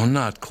 Oh,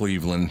 not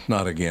Cleveland.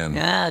 Not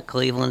again.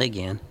 Cleveland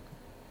again.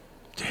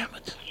 Damn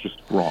it. It's just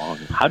wrong.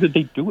 How did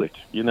they do it?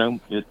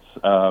 It's.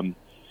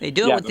 They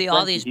do it with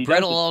all these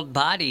brittle old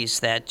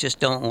bodies that just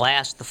don't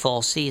last the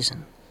full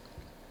season.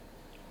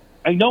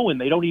 I know,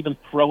 and they don't even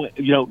throw it.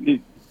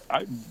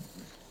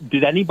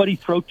 Did anybody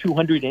throw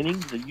 200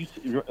 innings?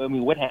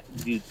 What happened?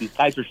 These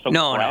guys are so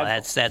no.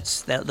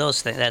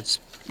 Those things. That's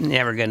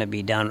never going to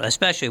be done,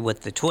 especially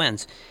with the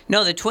Twins.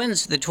 No, the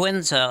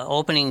Twins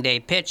opening day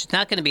pitch. It's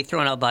not going to be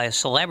thrown out by a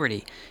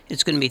celebrity.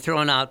 It's going to be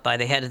thrown out by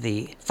the head of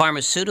the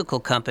pharmaceutical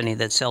company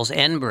that sells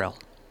Enbrel.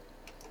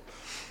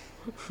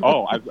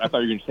 Oh, I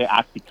thought you were going to say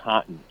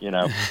OxyContin,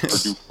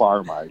 Purdue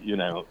Pharma,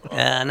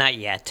 Not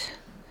yet.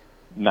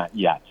 Not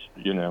yet,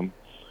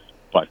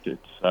 But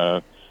it's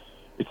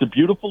a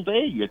beautiful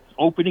day. It's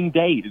opening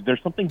day.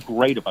 There's something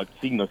great about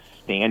seeing the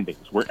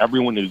standings where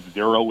everyone is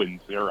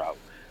 0-0.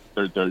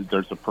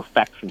 There's a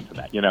perfection to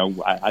that.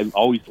 I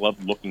always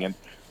love looking at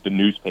the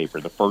newspaper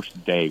the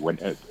first day when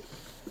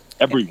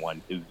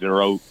everyone is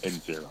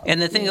 0-0. And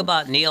the thing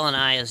about Neal and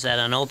I is that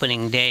on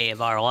opening day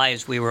of our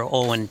lives, we were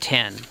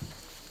 0-10.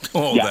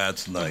 Oh, yeah.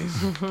 That's nice.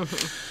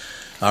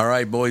 All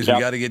right, boys, we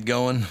got to get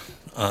going.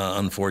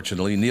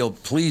 Unfortunately, Neal,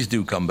 please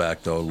do come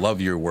back. Though,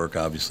 love your work.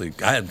 Obviously,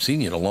 I haven't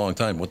seen you in a long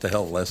time. What the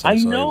hell? Last time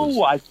I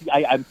know. I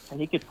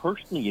take it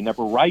personally. You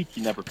never write.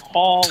 You never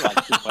call.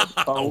 I sit by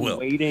the phone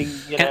waiting.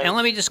 And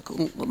let me just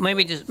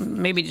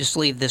maybe just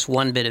leave this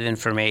one bit of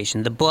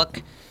information. The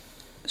book,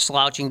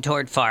 Slouching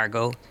Toward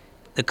Fargo.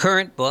 The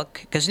current book,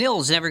 because Neal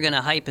is never going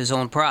to hype his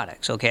own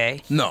products.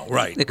 Okay. No,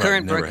 right. The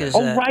current book is.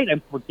 Oh, right. I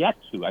forget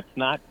to. It's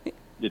not.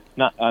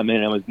 I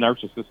mean, I'm as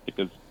narcissistic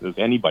as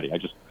anybody. I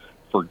just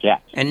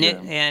forget. And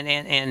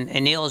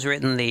Neal has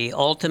written the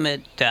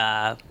ultimate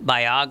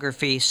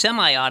biography,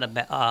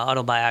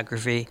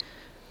 semi-autobiography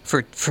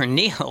for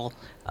Neal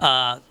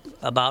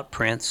about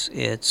Prince.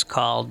 It's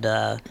called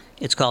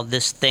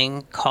This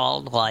Thing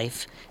Called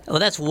Life. Well,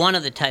 that's one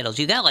of the titles.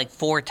 You got like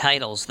 4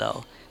 titles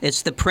though.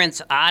 It's the Prince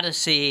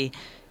Odyssey.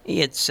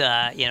 It's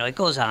it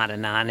goes on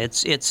and on.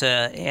 It's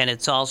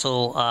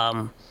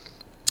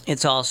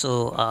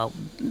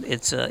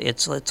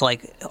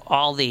like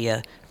all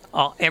the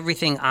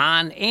everything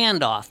on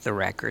and off the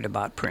record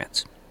about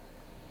Prince.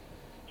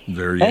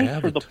 There you Thanks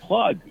have for it. the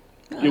plug.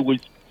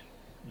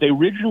 They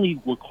originally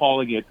were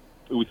calling it.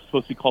 It was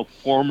supposed to be called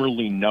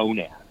Formerly Known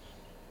As,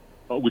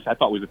 which I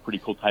thought was a pretty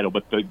cool title.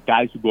 But the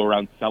guys who go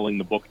around selling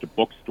the book to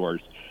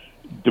bookstores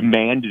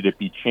demanded it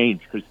be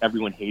changed because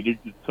everyone hated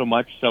it so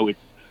much. So it's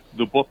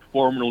the book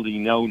formerly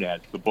known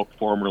as the book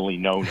formerly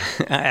known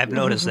as. I've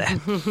noticed that.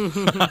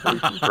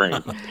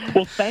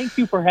 Well, thank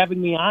you for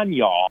having me on,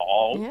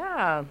 y'all.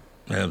 Yeah.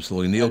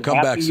 Absolutely. Neal,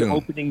 come back soon. Happy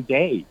opening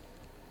day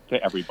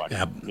to everybody.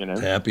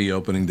 Happy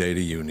opening day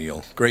to you,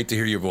 Neal. Great to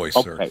hear your voice,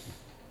 sir.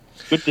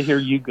 Good to hear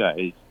you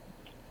guys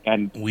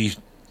and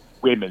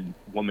women,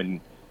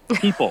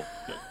 people.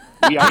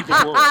 We are the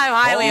world. I'm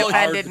highly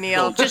offended,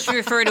 Neal. Just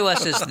refer to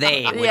us as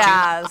they. Would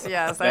yes.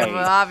 They. I'm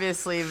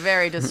obviously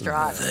very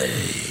distraught.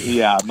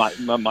 Yeah, my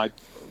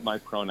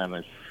pronoun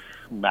is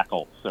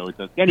schmeckle. So it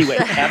does. Anyway,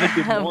 have a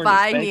good morning.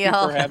 Bye, Thank Neal. you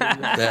for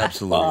having me.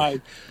 Absolutely.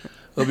 Bye.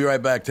 We'll be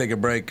right back. Take a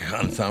break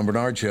on the Tom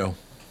Barnard Show.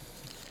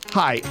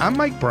 Hi, I'm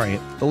Mike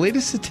Bryant. The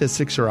latest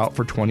statistics are out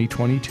for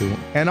 2022,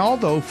 and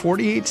although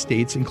 48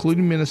 states,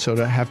 including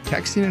Minnesota, have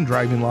texting and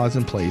driving laws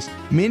in place,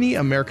 many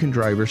American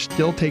drivers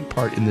still take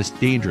part in this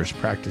dangerous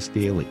practice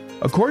daily.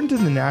 According to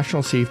the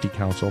National Safety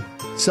Council,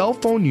 cell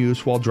phone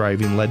use while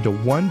driving led to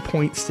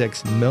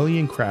 1.6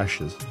 million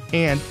crashes,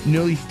 and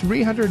nearly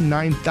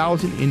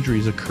 309,000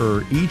 injuries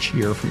occur each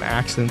year from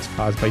accidents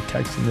caused by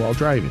texting while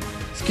driving.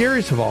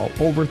 Scariest of all,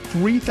 over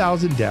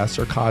 3,000 deaths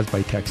are caused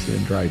by texting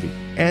and driving.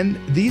 And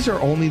these are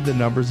only the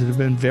numbers that have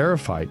been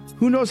verified.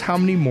 Who knows how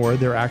many more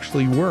there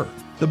actually were?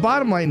 The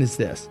bottom line is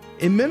this.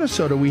 In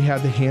Minnesota, we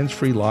have the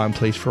hands-free law in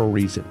place for a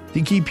reason,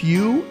 to keep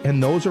you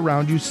and those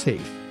around you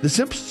safe. The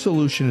simple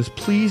solution is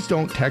please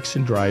don't text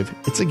and drive.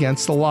 It's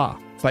against the law.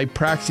 By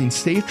practicing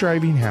safe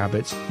driving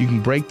habits, you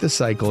can break the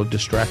cycle of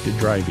distracted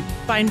driving.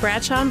 Find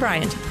Bradshaw and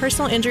Bryant,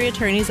 personal injury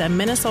attorneys at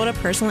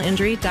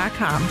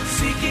minnesotapersonalinjury.com.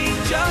 Seeking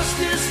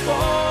justice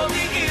for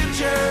the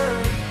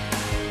injured.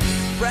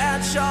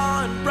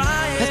 Bradshaw and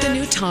Bryant. At the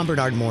new Tom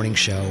Barnard Morning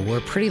Show, we're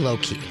pretty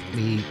low-key.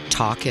 We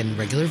talk in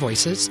regular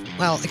voices.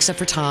 Well, except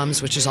for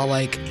Tom's, which is all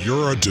like,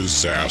 "You're a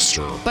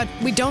disaster." But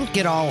we don't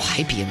get all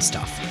hypey and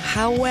stuff.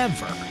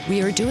 However,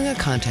 we are doing a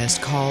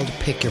contest called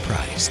Pick Your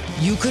Prize.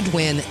 You could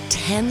win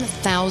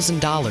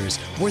 $10,000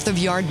 worth of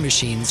yard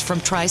machines from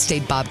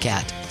Tri-State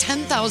Bobcat.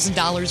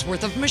 $10,000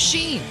 worth of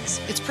machines.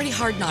 It's pretty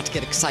hard not to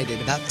get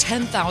excited about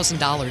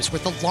 $10,000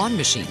 worth of lawn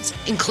machines,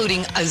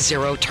 including a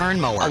zero-turn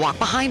mower, a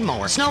walk-behind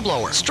mower,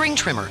 snowblower, string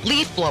trimmer,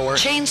 leaf blower,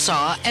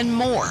 chainsaw, and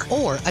more.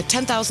 Or a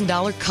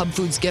 $10,000 Cub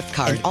Foods gift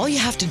card. And all you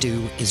have to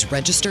do is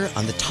register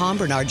on the Tom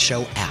Barnard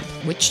Show app,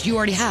 which you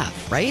already have,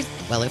 right?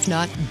 Well, if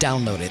not,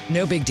 download it.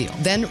 No big deal.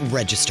 Then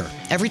register.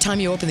 Every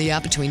time you open the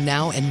app between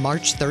now and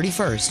March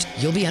 31st,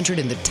 you'll be entered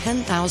in the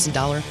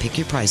 $10,000 Pick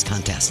Your Prize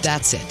contest.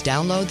 That's it.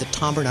 Download the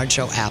Tom Barnard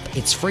Show app.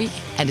 It's free,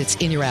 and it's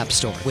in your app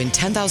store. Win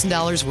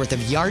 $10,000 worth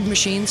of yard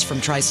machines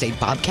from Tri-State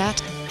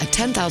Bobcat, a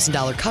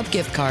 $10,000 Cub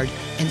gift card,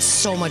 and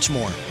so much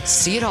more.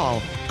 See it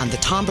all on the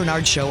Tom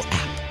Barnard Show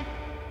app.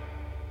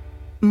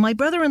 My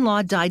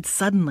brother-in-law died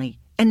suddenly,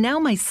 and now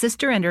my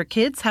sister and her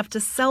kids have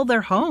to sell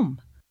their home.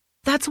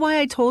 That's why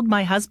I told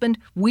my husband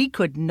we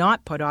could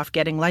not put off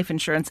getting life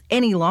insurance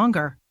any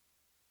longer.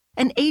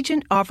 An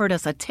agent offered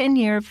us a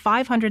 10-year,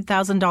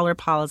 $500,000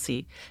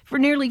 policy for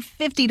nearly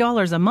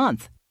 $50 a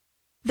month.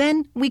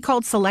 Then we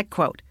called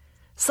SelectQuote.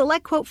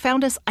 SelectQuote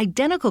found us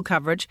identical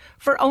coverage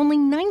for only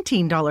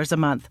 $19 a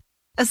month,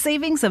 a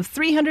savings of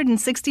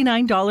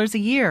 $369 a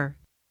year.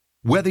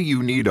 Whether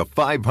you need a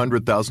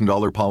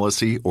 $500,000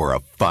 policy or a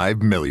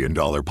 $5 million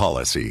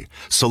policy,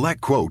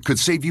 SelectQuote could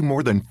save you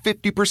more than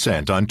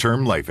 50% on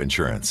term life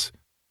insurance.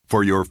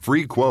 For your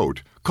free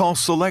quote, call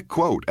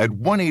SelectQuote at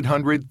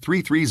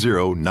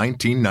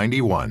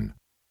 1-800-330-1991.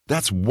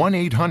 That's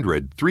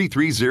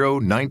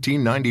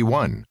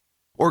 1-800-330-1991.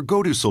 Or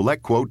go to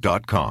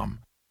SelectQuote.com.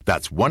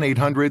 That's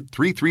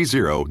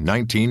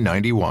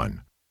 1-800-330-1991.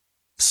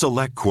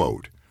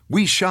 SelectQuote.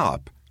 We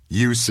shop,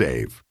 you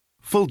save.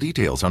 Full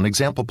details on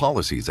example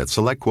policies at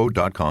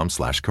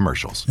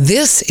SelectQuote.com/commercials.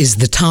 This is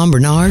the Tom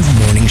Barnard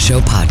Morning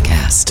Show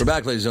podcast. We're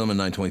back, ladies and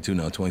gentlemen, 9:22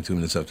 now, 22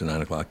 minutes after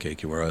 9 o'clock,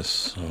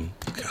 KQRS.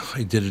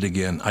 I did it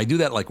again. I do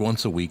that like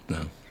once a week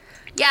now.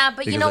 Yeah,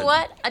 but you know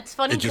what? It's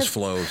funny. It just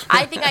flows.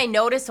 I think I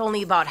notice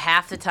only about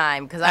half the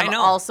time because I'm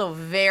also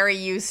very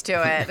used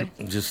to it.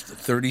 Just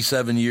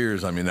 37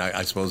 years. I mean,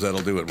 I suppose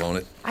that'll do it, won't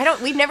it?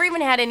 We've never even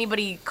had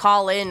anybody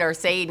call in or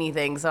say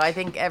anything, so I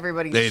think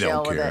everybody's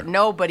chill with it.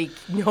 Nobody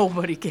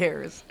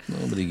cares.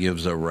 Nobody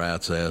gives a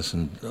rat's ass.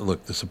 And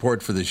look, the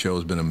support for this show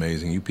has been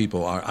amazing. You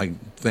people I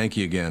thank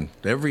you again.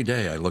 Every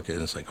day I look at it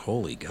and it's like,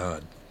 holy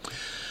God.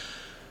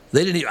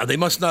 They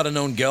must not have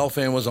known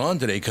Gelfand was on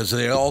today because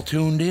they all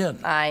tuned in.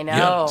 I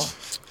know. Yeah.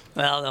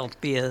 Well, there'll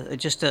be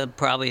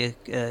probably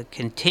a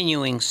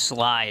continuing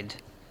slide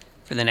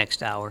for the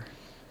next hour.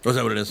 Oh, is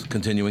that what it is?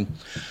 Continuing.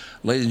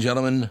 Ladies and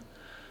gentlemen,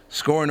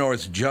 Score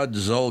North's Judd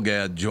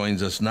Zulgad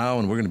joins us now,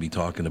 and we're going to be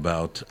talking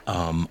about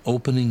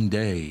opening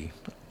day.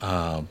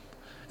 And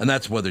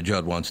that's whether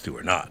Judd wants to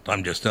or not.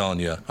 I'm just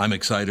telling you, I'm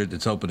excited.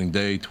 It's opening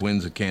day,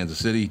 Twins at Kansas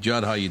City.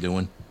 Judd, how you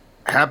doing?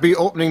 Happy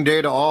opening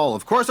day to all.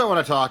 Of course I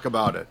want to talk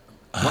about it.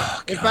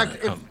 Oh, in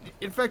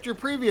fact, your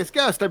previous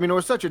guest, it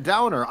was such a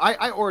downer.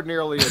 I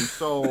ordinarily am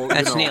so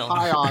Neal.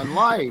 high on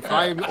life.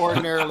 I'm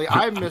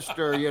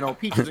Mr.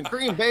 Peaches and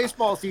cream,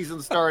 baseball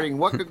season starting.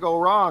 What could go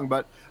wrong?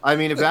 But,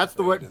 if that's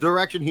the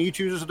direction he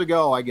chooses to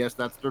go, I guess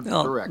that's the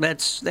direction.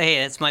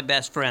 That's my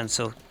best friend,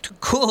 so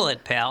cool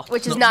it, pal.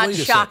 Which is not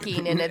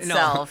shocking in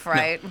itself,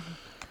 right?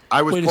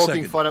 I was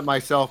poking fun at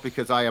myself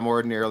because I am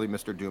ordinarily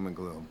Mr. Doom and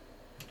Gloom.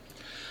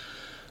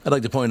 I'd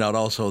like to point out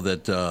also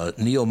that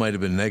Neal might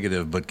have been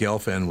negative, but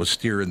Gelfand was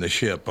steering the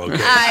ship. Okay.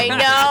 I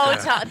know.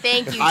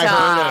 Thank you, Tom.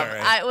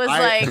 I was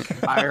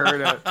like, I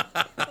heard it.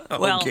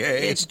 Well,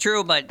 Okay. it's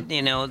true, but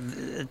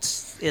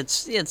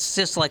it's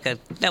just like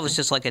that was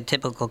just like a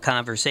typical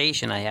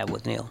conversation I had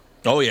with Neal.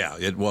 Oh yeah,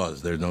 it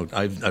was. There's no.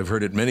 I've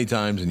heard it many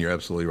times, and you're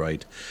absolutely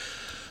right.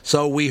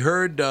 So we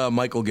heard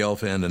Michael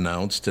Gelfand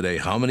announce today.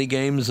 How many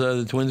games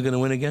the Twins going to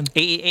win again?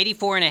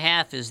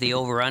 84.5 is the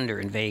over/under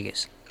in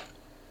Vegas.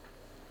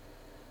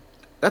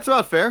 That's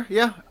about fair.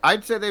 Yeah,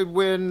 I'd say they'd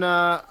win.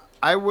 I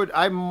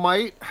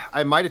might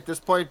at this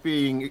point,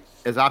 being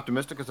as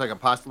optimistic as I could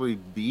possibly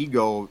be,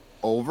 go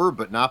over,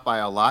 but not by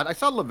a lot. I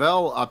saw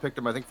Lavelle picked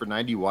them, I think, for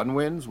 91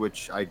 wins,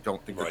 which I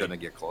don't think they're going to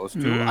get close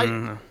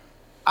to.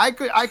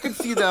 I could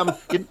see them.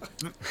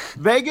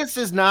 Vegas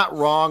is not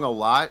wrong a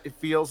lot. It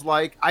feels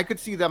like I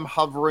could see them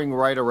hovering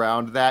right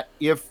around that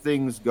if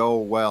things go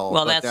well.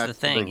 Well, that's the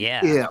thing.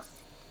 Yeah. If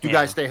you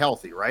guys stay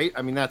healthy, right?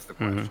 I mean, that's the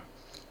question. Mm-hmm.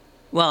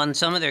 Well, and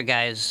some of their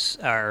guys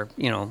are,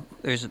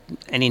 there's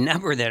any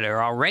number that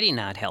are already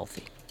not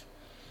healthy.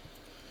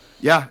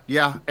 Yeah.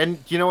 And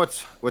you know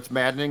what's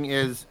maddening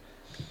is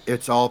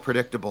it's all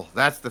predictable.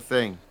 That's the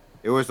thing.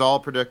 It was all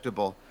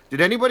predictable.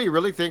 Did anybody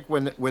really think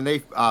when they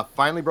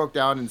finally broke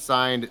down and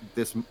signed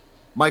this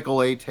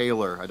Michael A.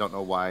 Taylor, I don't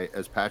know why,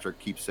 as Patrick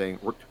keeps saying,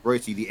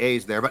 Royce, the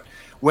A's there, but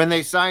when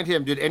they signed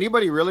him, did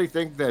anybody really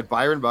think that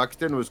Byron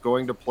Buxton was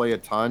going to play a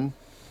ton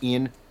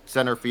in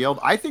center field?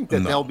 I think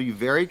that they'll be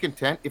very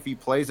content if he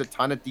plays a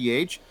ton at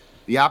DH.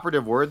 The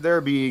operative word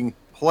there being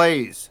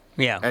plays.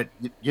 Yeah.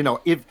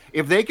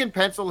 If they can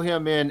pencil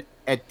him in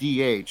at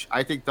DH,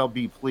 I think they'll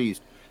be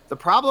pleased. The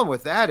problem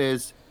with that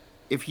is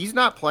if he's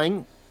not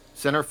playing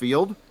center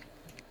field,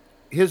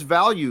 his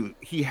value,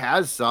 he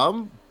has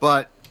some,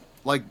 but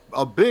like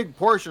a big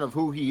portion of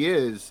who he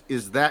is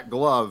that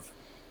glove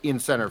in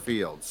center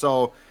field.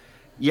 So,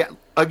 yeah,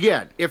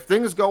 again, if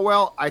things go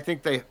well, I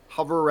think they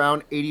hover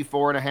around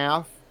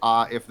 84.5.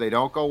 If they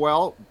don't go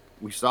well,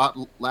 we saw it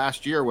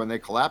last year when they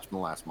collapsed in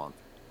the last month.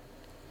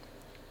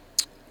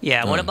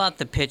 Yeah, what about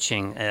the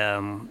pitching?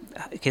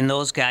 Can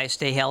those guys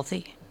stay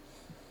healthy?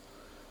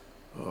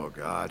 Oh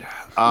God,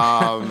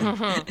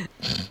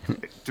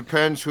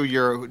 depends who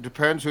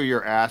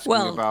you're asking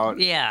about.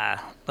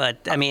 Yeah, but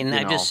I mean,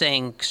 I'm just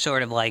saying,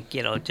 sort of like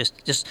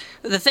just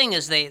the thing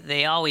is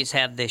they always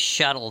have this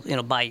shuttle.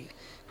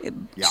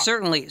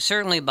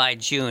 Certainly by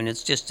June,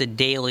 it's just a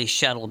daily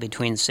shuttle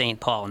between St.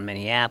 Paul and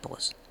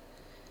Minneapolis.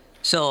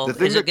 So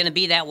is it going to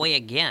be that way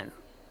again?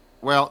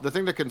 Well, the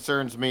thing that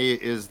concerns me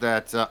is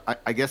that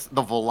I guess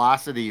the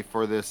velocity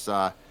for this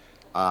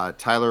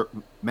Tyler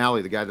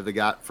Mahle, the guy that they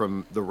got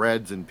from the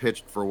Reds and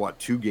pitched for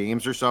 2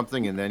 games or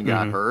something and then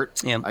got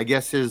hurt. Yep. I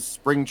guess his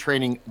spring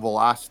training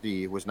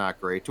velocity was not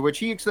great, to which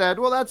he said,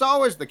 well, that's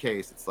always the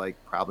case. It's like,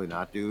 probably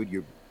not,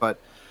 dude.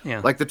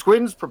 Like the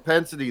Twins'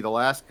 propensity the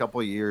last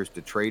couple of years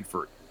to trade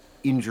for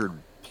injured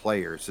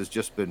players has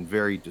just been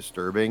very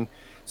disturbing.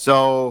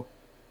 So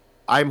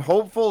I'm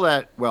hopeful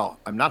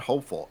I'm not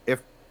hopeful.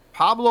 If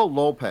Pablo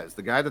Lopez,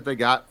 the guy that they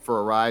got for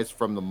a rise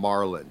from the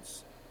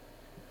Marlins,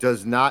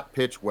 does not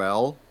pitch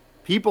well,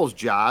 people's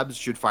jobs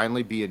should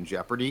finally be in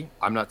jeopardy.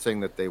 I'm not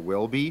saying that they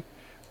will be,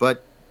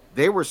 but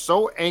they were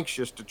so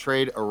anxious to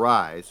trade a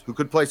rise who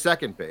could play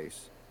second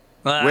base.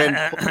 Not great,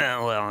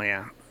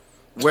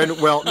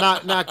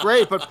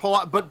 but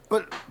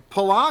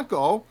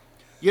Polanco,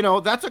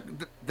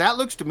 that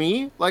looks to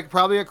me like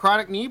probably a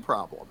chronic knee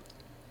problem.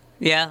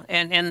 Yeah,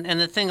 and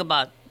the thing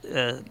about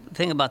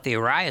the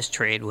Arias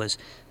trade was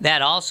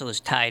that also is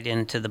tied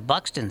into the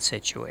Buxton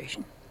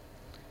situation.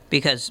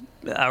 Because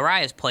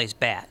Arias plays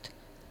bat,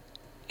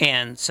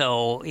 and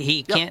so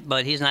he can't.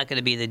 But he's not going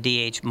to be the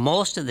DH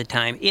most of the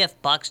time if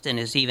Buxton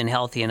is even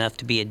healthy enough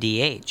to be a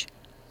DH.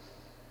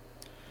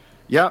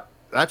 Yep,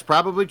 that's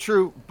probably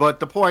true.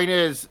 But the point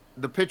is,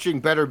 the pitching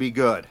better be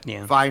good.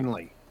 Yeah.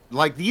 Finally,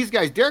 like these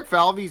guys, Derek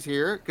Falvey's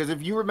here because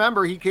if you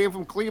remember, he came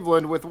from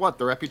Cleveland with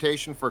the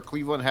reputation for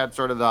Cleveland had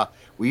sort of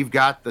we've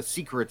got the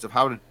secrets of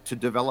how to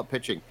develop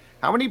pitching.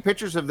 How many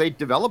pitchers have they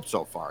developed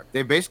so far?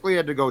 They basically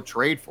had to go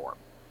trade for him.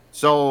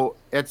 So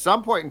at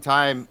some point in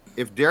time,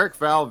 if Derek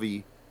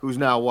Falvey, who's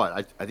now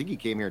I think he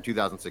came here in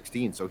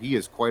 2016, so he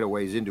is quite a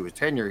ways into his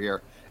tenure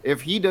here. If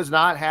he does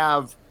not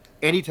have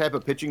any type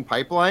of pitching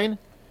pipeline,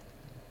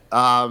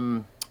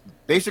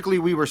 basically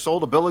we were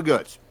sold a bill of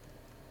goods.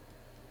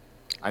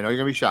 I know you're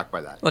going to be shocked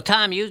by that. Well,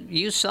 Tom,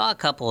 you saw a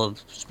couple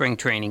of spring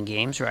training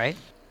games, right?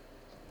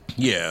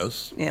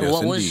 Yes. Yeah.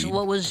 Yes,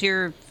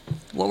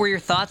 what were your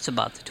thoughts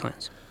about the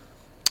Twins?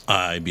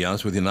 I'd be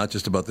honest with you, not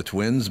just about the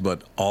Twins,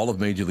 but all of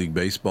Major League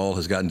Baseball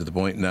has gotten to the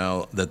point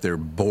now that they're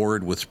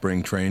bored with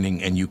spring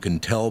training, and you can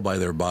tell by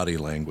their body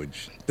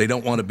language. They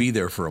don't want to be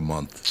there for a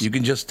month. You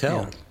can just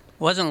tell. Yeah.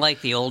 Wasn't like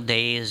the old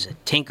days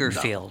at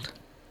Tinkerfield.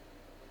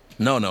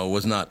 No, it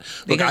was not.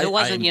 Because it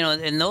wasn't,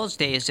 in those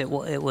days, it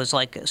was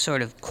like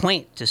sort of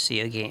quaint to see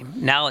a game.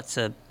 Now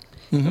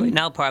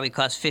now it probably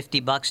costs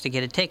 $50 to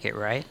get a ticket,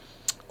 right?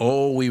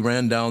 Oh, we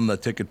ran down the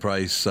ticket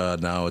price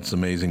now. It's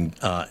amazing.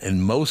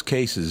 In most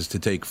cases, to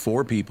take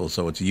 4 people,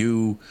 so it's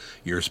you,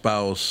 your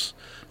spouse,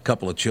 a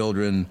couple of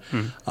children,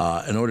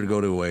 in order to go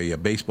to a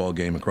baseball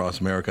game across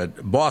America.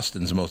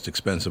 Boston's the most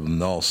expensive of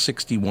them all,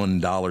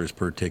 $61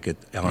 per ticket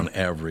on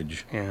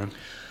average. Yeah.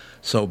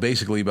 So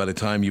basically, by the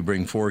time you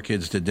bring 4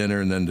 kids to dinner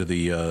and then to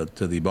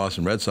the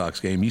Boston Red Sox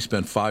game, you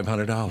spent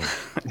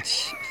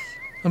 $500.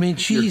 I mean,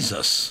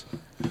 Jesus.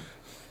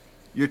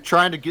 You're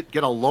trying to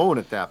get a loan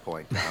at that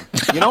point, Tom.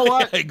 You know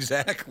what?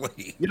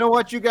 Exactly. You know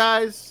what, you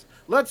guys?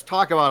 Let's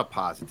talk about a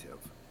positive.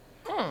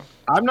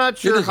 I'm not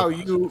sure how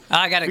you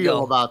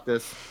feel about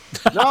this.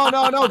 No,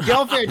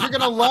 Gelfand, you're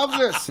going to love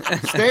this.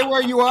 Stay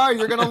where you are.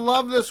 You're going to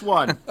love this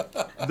one.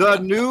 The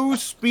new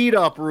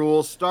speed-up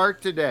rules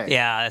start today.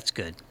 Yeah, that's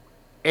good.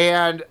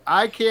 And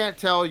I can't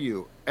tell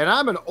you, and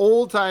I'm an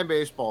old-time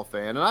baseball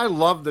fan, and I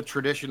love the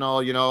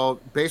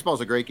traditional,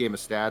 baseball's a great game of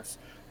stats,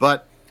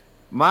 but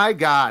my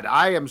God,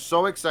 I am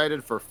so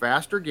excited for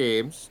faster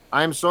games.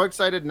 I am so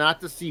excited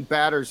not to see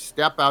batters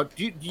step out.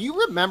 Do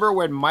you remember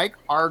when Mike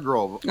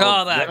Hargrove...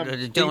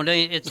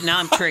 it's now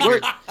I'm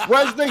triggered.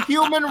 Was the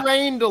human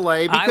rain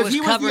delay because he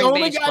was the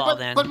only guy,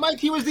 then. But Mike,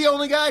 he was the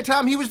only guy,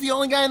 Tom, he was the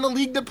only guy in the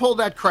league that pulled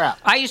that crap.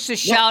 I used to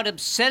shout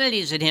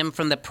obscenities at him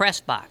from the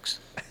press box.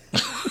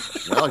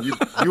 Well,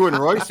 you and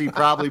Royce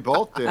probably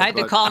both did. I had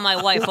to call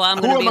my wife, I'm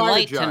going to be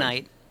late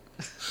tonight.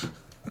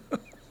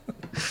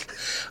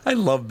 I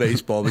love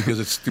baseball because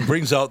it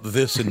brings out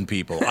this in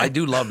people. I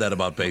do love that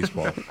about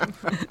baseball.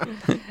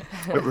 It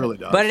really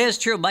does. But it is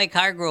true. Mike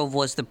Hargrove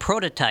was the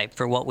prototype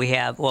for what we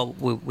have. Well,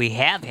 we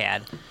have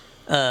had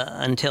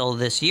until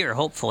this year,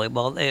 hopefully.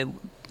 Well,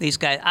 these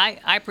guys,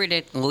 I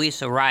predict Luis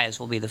Arraez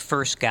will be the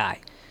first guy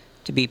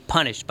to be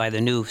punished by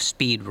the new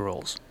speed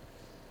rules.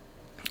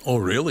 Oh,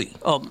 really?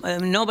 Oh,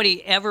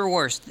 nobody ever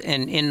worse.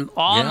 And in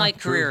all my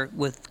career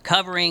with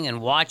covering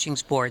and watching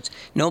sports,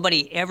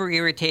 nobody ever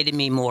irritated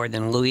me more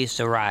than Luis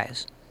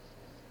Arraez.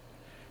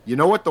 You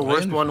know what the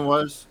worst one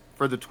was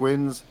for the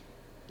Twins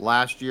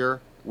last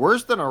year?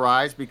 Worse than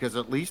Arraez, because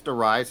at least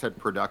Arraez had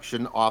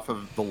production off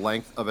of the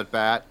length of at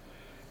bat.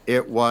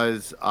 It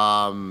was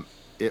Pagan.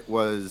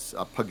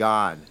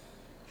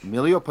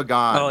 Emilio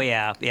Pagan. Oh,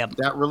 yeah. Yep.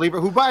 That reliever,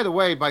 who, by the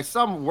way, by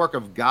some work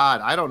of God,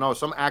 I don't know,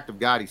 some act of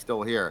God, he's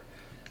still here.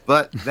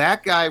 But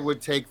that guy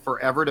would take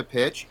forever to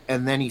pitch,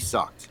 and then he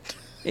sucked.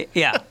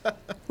 Yeah.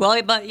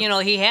 Well, but,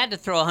 he had to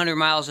throw 100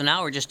 miles an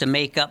hour just to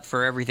make up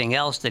for everything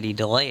else that he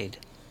delayed.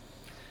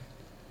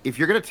 If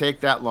you're going to take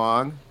that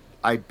long,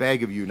 I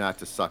beg of you not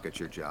to suck at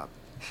your job.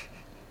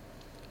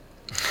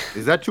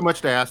 Is that too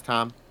much to ask,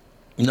 Tom?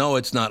 No,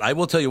 it's not. I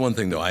will tell you one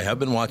thing, though. I have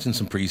been watching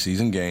some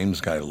preseason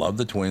games. I love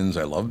the Twins.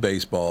 I love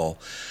baseball.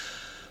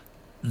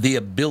 The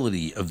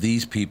ability of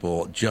these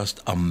people,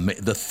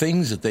 the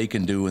things that they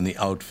can do in the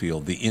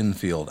outfield, the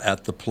infield,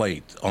 at the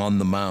plate, on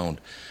the mound.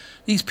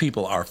 These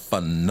people are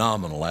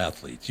phenomenal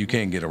athletes. You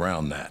can't get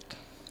around that.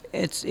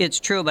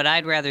 It's true, but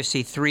I'd rather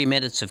see 3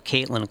 minutes of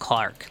Caitlin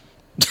Clark.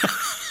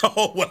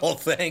 Oh, well,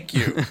 thank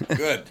you.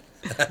 Good.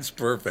 That's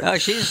perfect. Oh,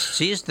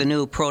 she's the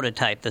new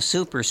prototype, the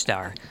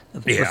superstar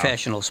of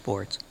professional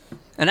sports.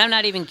 And I'm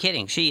not even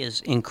kidding. She is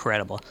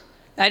incredible.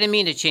 I didn't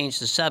mean to change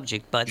the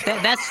subject, but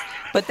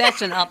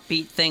that's an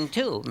upbeat thing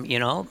too.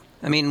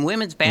 I mean,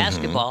 women's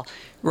basketball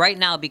right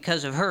now,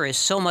 because of her, is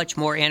so much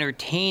more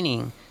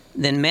entertaining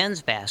than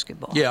men's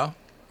basketball. Yeah,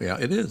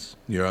 it is.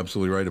 You're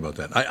absolutely right about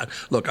that.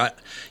 Look,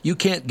 you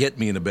can't get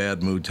me in a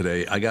bad mood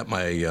today. I got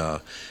my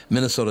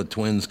Minnesota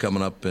Twins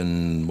coming up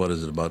in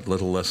about a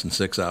little less than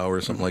 6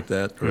 hours, something like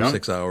that, or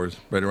 6 hours,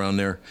 right around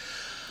there.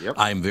 Yep.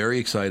 I'm very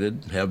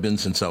excited. Have been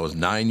since I was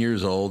 9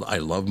 years old. I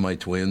love my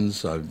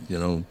Twins.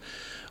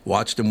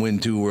 Watched them win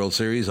 2 World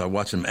Series. I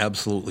watched them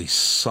absolutely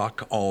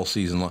suck all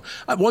season long.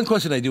 One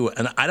question I do,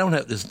 and I don't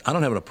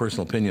have a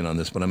personal opinion on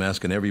this, but I'm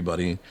asking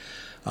everybody,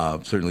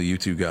 certainly you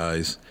two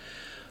guys,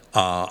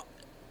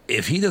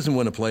 if he doesn't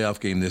win a playoff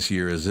game this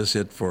year, is this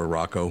it for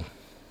Rocco?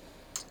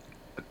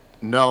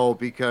 No,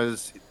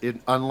 because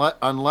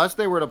unless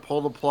they were to pull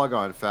the plug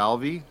on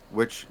Falvey,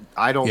 which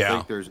I don't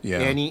think there's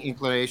any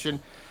inclination.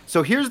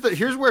 So here's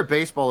where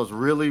baseball has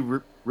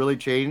really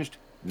changed,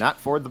 not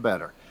for the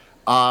better.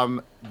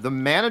 The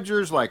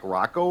managers like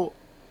Rocco,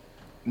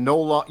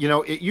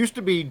 it used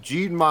to be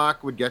Gene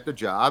Mock would get the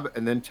job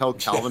and then tell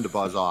Calvin to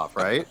buzz off,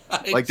 right?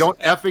 Like, don't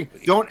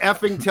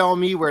effing tell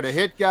me where to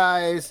hit,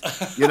 guys.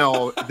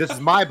 This is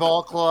my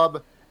ball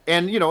club.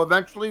 And,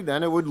 eventually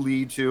then it would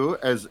lead to,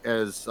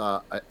 as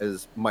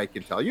Mike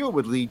can tell you, it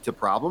would lead to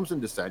problems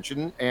and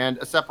dissension and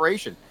a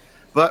separation.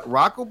 But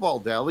Rocco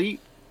Baldelli,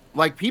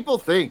 like, people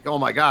think, oh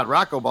my God,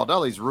 Rocco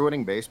Baldelli's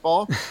ruining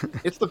baseball.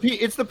 It's the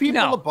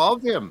people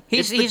above him.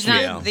 He's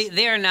not.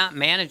 They are not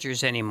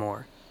managers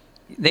anymore.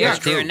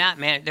 They're not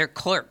They're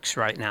clerks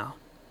right now.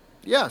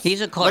 Yes, he's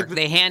a clerk.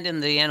 They hand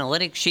him the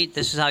analytics sheet.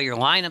 This is how your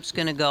lineup's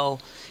going to go,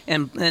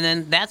 and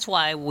then that's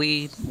why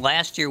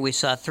last year we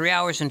saw 3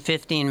 hours and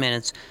 15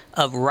 minutes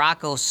of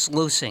Rocco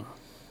sluicing.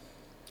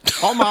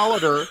 Paul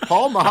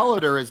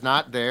Molitor is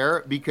not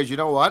there because you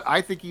know what?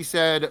 I think he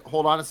said,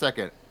 hold on a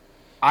second.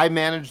 I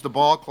manage the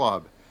ball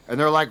club. And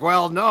they're like,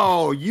 well,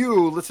 no,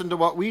 you listen to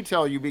what we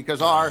tell you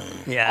because our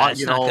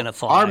it's not going to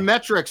fly. Our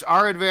metrics,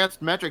 our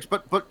advanced metrics.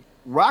 But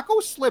Rocco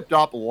slipped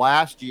up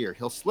last year.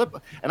 He'll slip,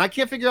 and I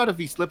can't figure out if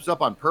he slips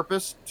up on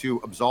purpose to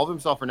absolve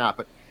himself or not.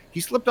 But he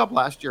slipped up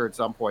last year at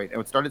some point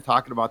and started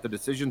talking about the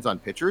decisions on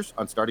pitchers,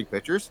 on starting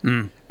pitchers.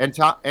 And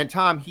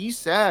Tom, he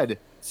said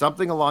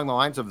something along the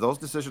lines of those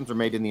decisions are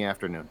made in the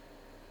afternoon.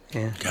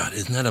 Yeah. God,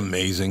 isn't that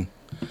amazing?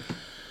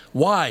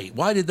 Why?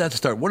 Why did that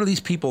start? What do these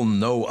people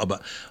know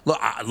about?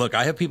 Look,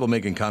 I have people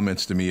making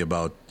comments to me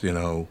about,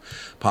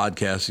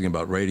 podcasting,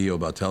 about radio,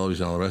 about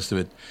television, all the rest of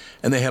it,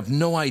 and they have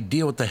no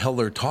idea what the hell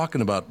they're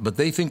talking about, but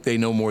they think they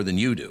know more than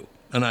you do.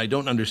 And I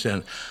don't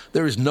understand.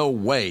 There is no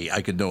way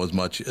I could know as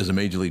much as a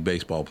Major League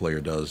Baseball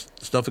player does.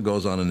 The stuff that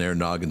goes on in their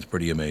noggin's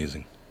pretty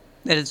amazing.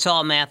 And it's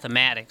all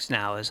mathematics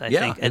now, I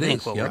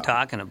think what we're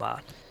talking about.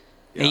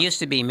 Yeah. It used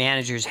to be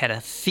managers had a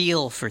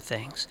feel for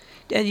things.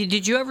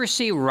 Did you ever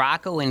see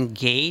Rocco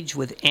engage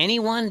with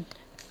anyone,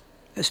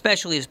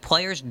 especially his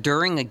players,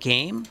 during a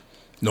game?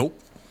 Nope.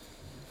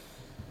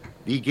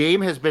 The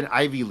game has been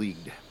Ivy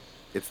Leagued.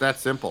 It's that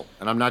simple,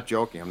 and I'm not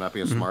joking. I'm not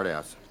being a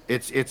smartass.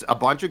 It's a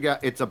bunch of guys.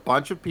 It's a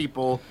bunch of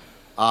people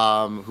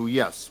who,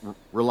 yes,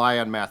 rely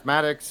on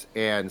mathematics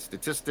and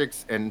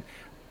statistics. And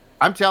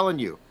I'm telling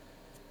you,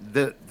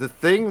 the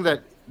thing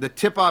that. The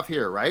tip-off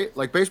here, right?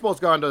 Like, baseball's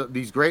gone to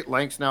these great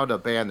lengths now to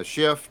ban the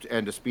shift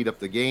and to speed up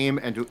the game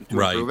and to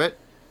improve it.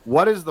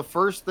 What is the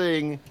first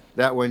thing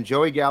that when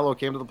Joey Gallo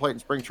came to the plate in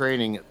spring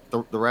training,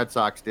 the Red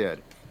Sox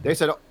did? They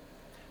said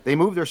they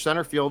moved their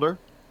center fielder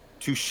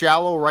to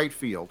shallow right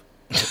field,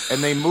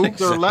 and they moved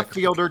their left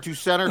fielder to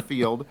center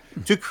field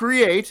to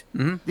create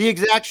the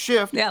exact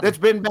shift that's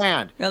been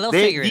banned. Yeah, they'll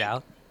figure it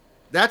out.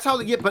 That's how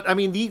they get. But I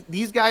mean,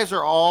 these guys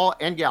are all,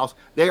 and gals,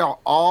 they are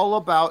all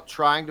about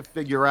trying to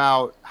figure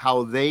out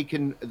how they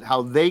can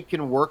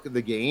work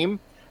the game,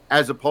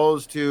 as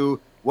opposed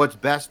to what's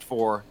best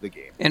for the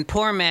game. And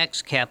poor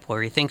Max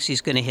Kepler, he thinks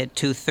he's going to hit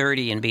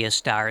 230 and be a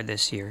star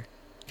this year.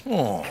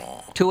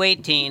 Oh,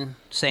 218,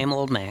 same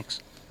old Max.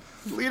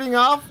 Leading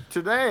off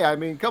today, I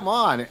mean, come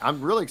on,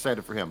 I'm really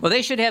excited for him. Well,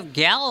 they should have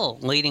Gallo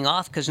leading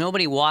off because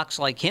nobody walks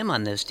like him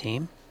on this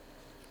team.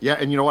 Yeah,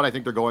 and you know what? I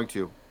think they're going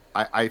to.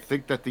 I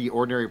think that the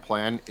ordinary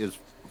plan is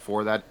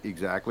for that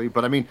exactly.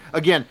 But I mean,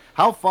 again,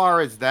 how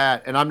far is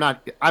that? And I'm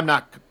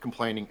not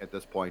complaining at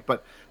this point,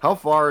 but how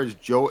far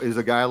is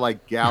a guy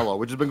like Gallo,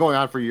 which has been going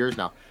on for years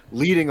now,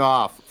 leading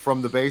off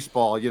from the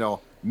baseball?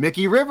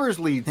 Mickey Rivers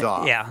leads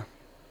off. Yeah.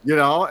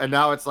 And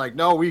now it's like,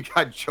 no, we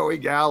got Joey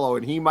Gallo,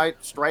 and he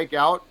might strike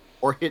out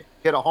or hit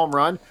a home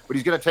run, but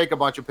he's going to take a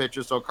bunch of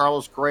pitches so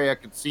Carlos Correa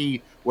can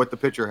see what the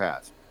pitcher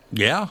has.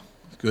 Yeah,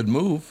 good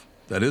move.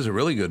 That is a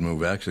really good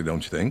move, actually,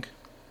 don't you think?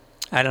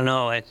 I don't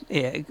know.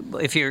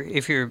 If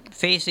you're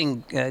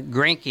facing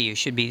Greinke, you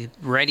should be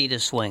ready to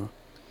swing.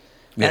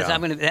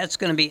 That's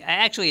going to be.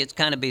 Actually, it's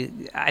kind of be.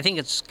 I think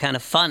it's kind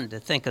of fun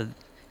to think of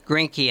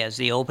Greinke as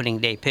the opening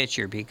day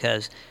pitcher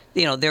because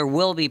there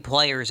will be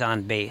players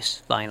on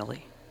base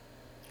finally.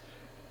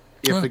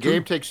 If the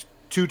game takes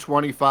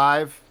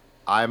 225,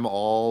 I'm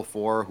all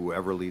for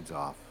whoever leads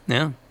off.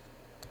 Yeah.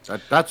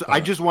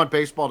 I just want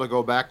baseball to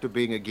go back to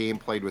being a game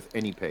played with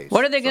any pace.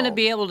 What are they going to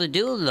be able to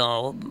do,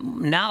 though,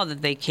 now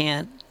that they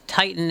can't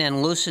tighten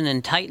and loosen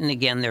and tighten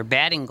again their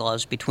batting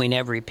gloves between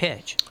every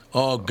pitch?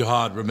 Oh,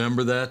 God,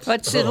 remember that?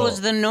 But it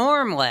was the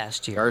norm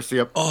last year.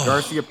 Garcia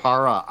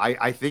Parra,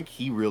 I think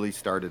he really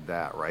started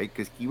that, right?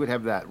 Because he would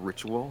have that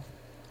ritual.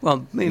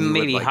 Well,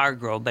 maybe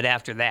Hargrove, but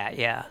after that,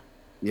 yeah.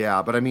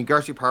 Yeah, but I mean,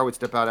 Garcia Parra would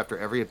step out after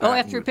every at-bat. Oh,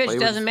 after a pitch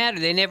doesn't matter.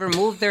 They never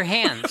moved their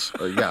hands.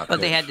 But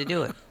they had to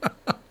do it.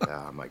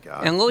 Oh, my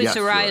God. And Luis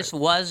Arias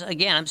was,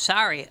 again, I'm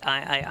sorry,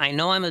 I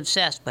know I'm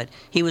obsessed, but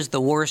he was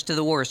the worst of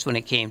the worst when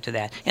it came to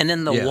that. And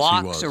then the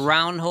walks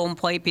around home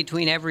plate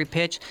between every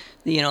pitch,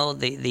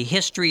 the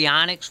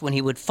histrionics, when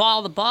he would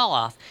foul the ball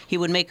off, he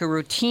would make a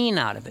routine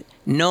out of it.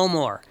 No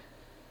more.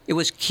 It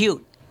was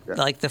cute,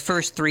 like the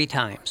first 3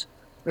 times.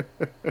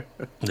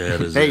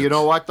 Hey, you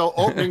know what, though?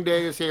 Opening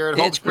day is here at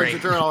Hope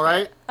Springs Journal,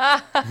 right?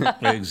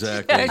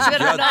 Exactly.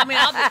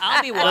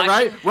 I'll be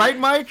watching. Right,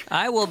 Mike?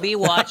 I will be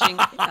watching.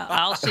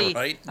 I'll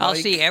see. I'll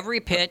see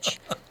every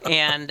pitch,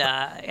 and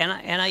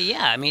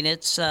I mean,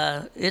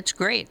 it's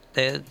great.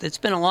 It's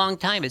been a long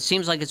time. It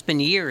seems like it's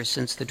been years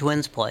since the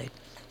Twins played.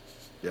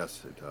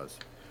 Yes, it does.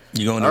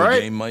 You going to a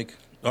game, Mike?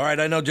 All right,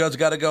 I know Judd's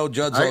got to go.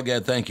 Judd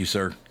Zulgad, thank you,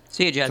 sir.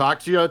 See you, Judd.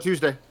 Talk to you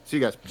Tuesday. See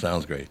you guys.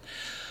 Sounds great.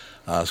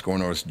 Score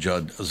Norris,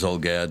 Judd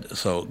Zulgad.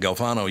 So,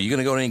 Gelfand, are you going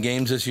to go to any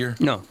games this year?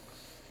 No.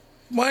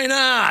 Why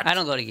not? I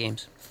don't go to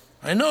games.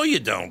 I know you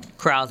don't.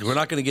 Crowds. We're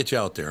not going to get you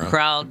out there, huh?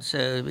 Crowds,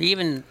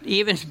 even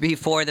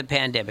before the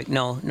pandemic.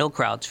 No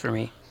crowds for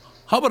me.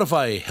 How about if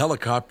I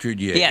helicoptered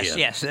you in?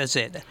 Yes, that's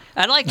it.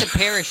 I'd like to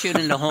parachute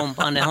on the home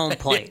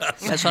plate.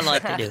 That's what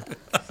I'd like to do.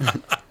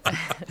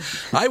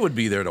 I would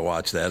be there to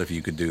watch that if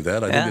you could do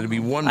that. I think it'd be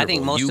wonderful. I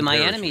think most of my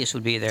enemies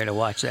would be there to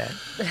watch that.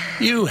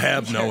 You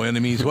have no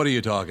enemies. What are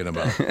you talking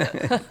about?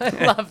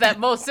 I love that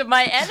most of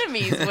my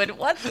enemies would.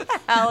 What the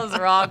hell is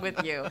wrong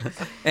with you?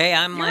 Hey,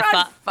 I am my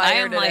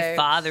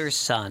father's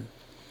son.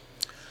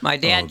 My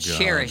dad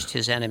cherished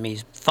his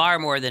enemies far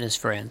more than his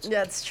friends.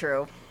 That's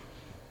true.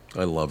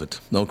 I love it.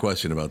 No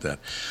question about that.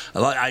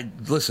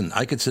 Listen,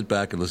 I could sit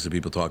back and listen to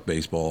people talk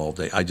baseball all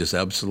day. I just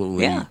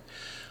absolutely... Yeah.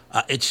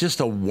 It's just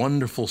a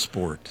wonderful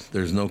sport.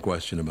 There's no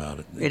question about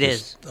it. It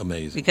is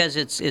amazing. Because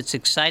it's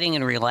exciting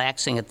and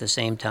relaxing at the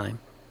same time.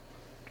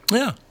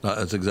 Yeah,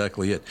 that's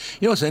exactly it.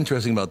 You know what's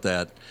interesting about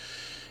that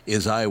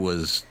is I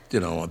was,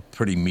 a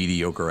pretty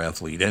mediocre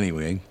athlete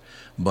anyway,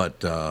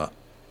 but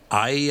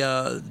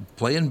I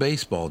playing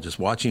baseball, just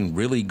watching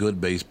really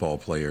good baseball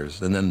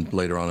players, and then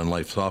later on in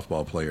life,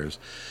 softball players.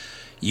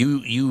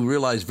 You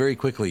realize very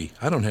quickly,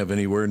 I don't have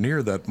anywhere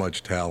near that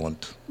much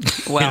talent.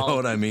 Well, you know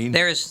what I mean?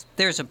 There's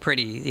a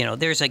pretty,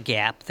 there's a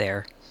gap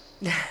there.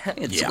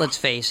 Let's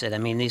face it. I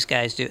mean, these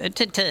guys do.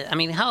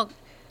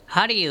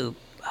 How do you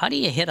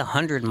hit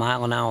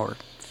 100-mile-an-hour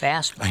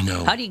fastball? I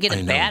know. How do you get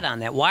a bat on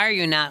that? Why are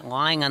you not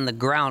lying on the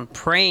ground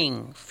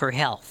praying for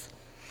health?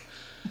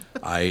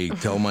 I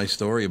tell my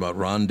story about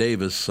Ron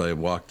Davis. I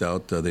walked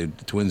out. The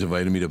Twins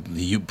invited me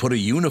to put a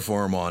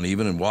uniform on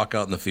even and walk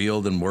out in the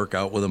field and work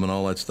out with them and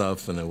all that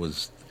stuff. And it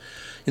was,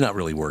 not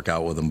really work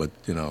out with them, but,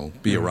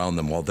 be around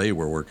them while they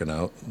were working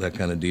out, that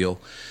kind of deal.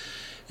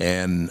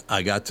 And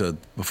I got to,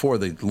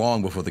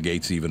 long before the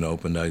gates even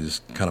opened, I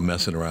was kind of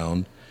messing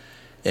around.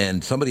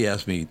 And somebody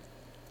asked me,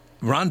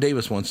 Ron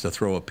Davis wants to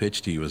throw a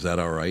pitch to you. Is that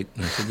all right?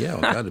 And I said, yeah,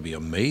 it's got to be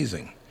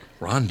amazing.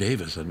 Ron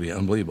Davis, that'd be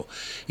unbelievable.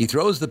 He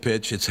throws the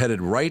pitch. It's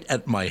headed right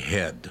at my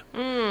head.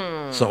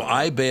 So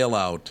I bail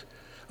out.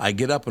 I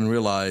get up and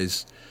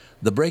realize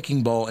the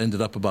breaking ball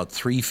ended up about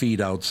 3 feet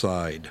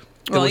outside.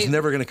 Well, it was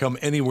never going to come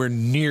anywhere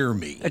near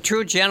me. A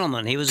true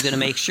gentleman. He was going to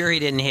make sure he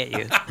didn't hit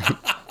you.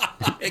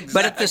 Exactly.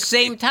 But at the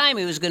same time,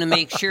 he was going to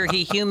make sure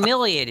he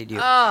humiliated you.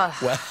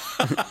 Well,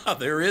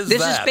 there is this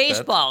that. This is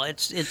baseball.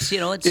 It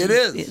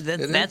is.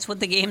 That's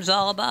what the game's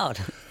all about.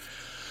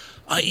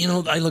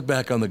 I look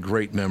back on the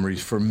great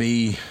memories. For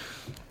me,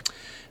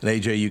 and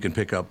AJ, you can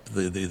pick up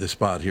the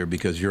spot here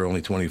because you're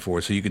only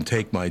 24, so you can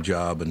take my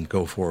job and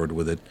go forward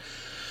with it.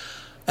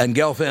 And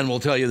Gelfand will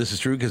tell you this is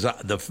true because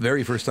the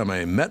very first time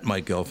I met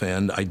Mike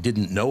Gelfand, I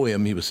didn't know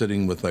him. He was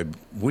sitting with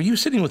Were you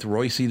sitting with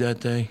Royce that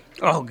day?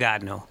 Oh,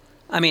 God, no.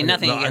 I mean,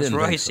 nothing against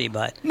Royce,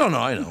 but... No,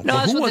 I know. No,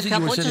 who was it you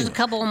were sitting with? Just a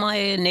couple of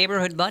my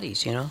neighborhood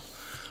buddies,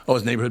 Oh,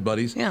 his neighborhood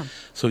buddies? Yeah.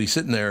 So he's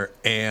sitting there,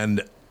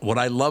 and what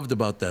I loved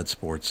about that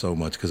sport so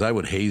much, because I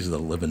would haze the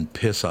living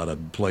piss out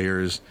of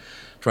players,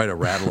 try to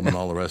rattle them and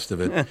all the rest of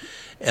it,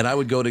 and I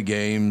would go to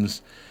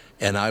games,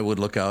 and I would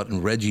look out,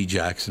 and Reggie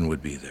Jackson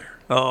would be there.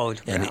 Oh,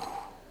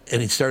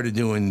 and he started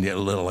doing a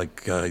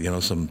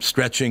little, some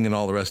stretching and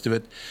all the rest of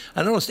it.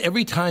 I noticed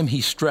every time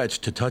he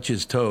stretched to touch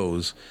his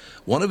toes,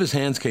 one of his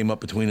hands came up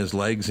between his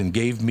legs and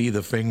gave me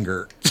the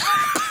finger.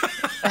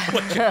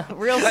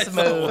 Real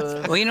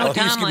smooth. Well, Tom,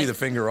 he used to give me the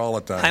finger all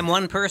the time. I'm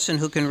one person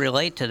who can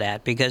relate to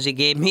that because he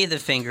gave me the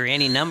finger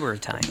any number of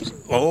times.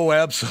 Oh,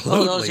 absolutely.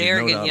 Well, those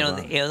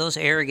arrogant, those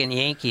arrogant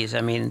Yankees.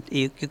 I mean,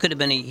 he could have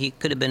been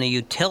a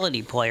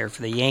utility player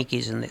for the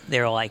Yankees, and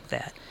they're like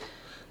that.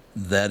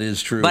 That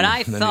is true. But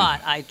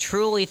I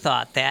truly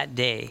thought that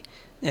day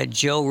that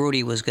Joe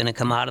Rudy was going to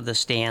come out of the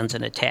stands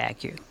and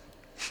attack you.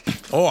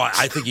 Oh,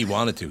 I think he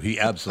wanted to. He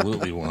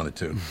absolutely wanted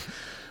to.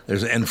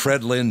 And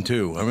Fred Lynn,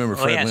 too. I remember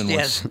Fred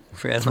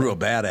Lynn threw a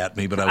bat at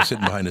me, but I was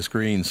sitting behind the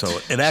screen, so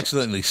it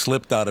accidentally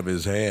slipped out of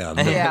his hand.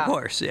 Yeah. Of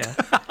course, yeah.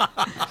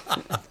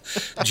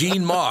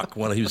 Gene Mauch,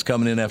 when he was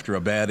coming in after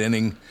a bad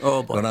inning,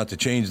 went out to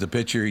change the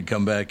pitcher. He'd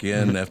come back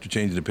in after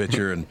changing the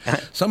pitcher, and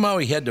somehow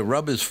he had to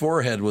rub his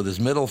forehead with his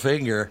middle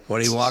finger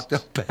when he walked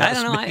up past I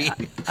don't know.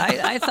 me.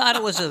 I thought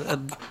it was a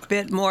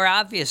bit more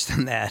obvious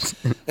than that.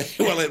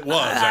 Well, it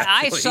was,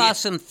 I saw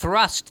some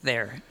thrust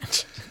there.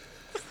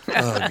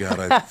 Oh,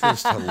 God,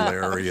 that's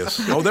hilarious.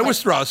 Oh, there was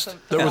thrust.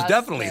 There was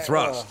definitely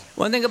thrust.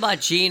 One thing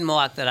about Gene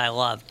Mauch that I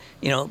loved,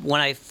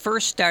 when I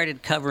first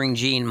started covering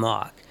Gene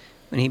Mauch,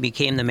 when he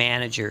became the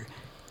manager,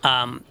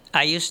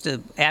 I used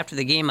to, after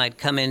the game, I'd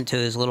come into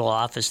his little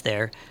office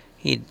there.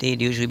 He'd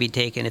usually be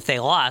taking, if they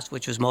lost,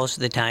 which was most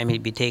of the time,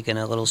 he'd be taking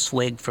a little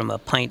swig from a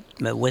pint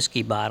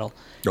whiskey bottle.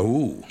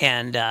 Ooh.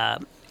 And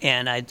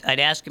I'd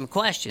ask him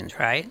questions,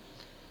 right?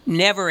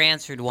 Never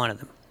answered one of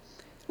them,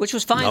 which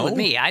was fine with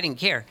me. I didn't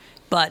care.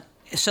 But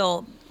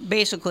so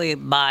basically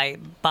by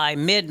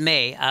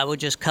mid-May, I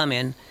would just come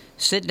in,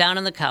 sit down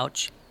on the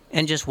couch,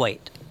 and just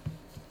wait.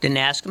 Didn't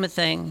ask him a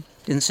thing.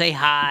 Didn't say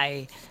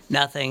hi,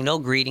 nothing, no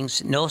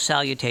greetings, no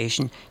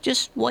salutation.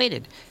 Just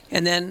waited.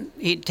 And then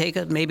he'd take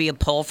maybe a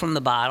pull from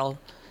the bottle,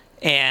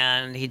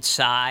 and he'd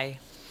sigh.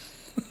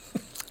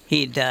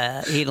 He'd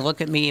look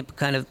at me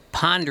kind of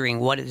pondering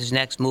what his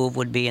next move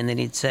would be, and then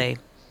he'd say,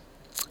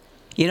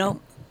 the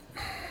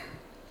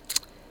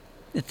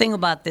thing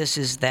about this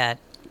is that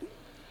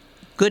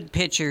good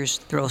pitchers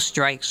throw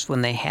strikes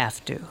when they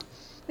have to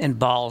and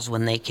balls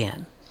when they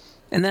can.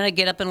 And then I'd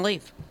get up and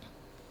leave.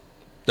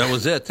 That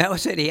was it? That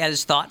was it. He had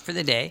his thought for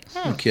the day.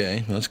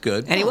 Okay, that's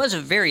good. And he was a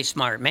very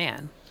smart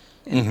man.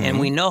 And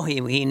we know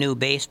he knew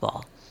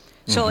baseball.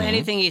 So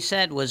anything he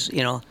said was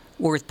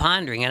worth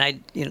pondering.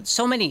 And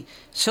so many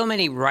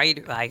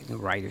writers,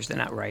 they're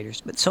not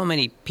writers, but so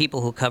many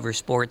people who cover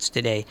sports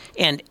today,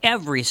 and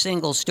every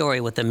single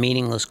story with a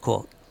meaningless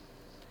quote.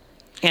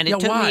 And it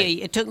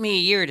took me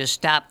a year to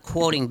stop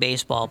quoting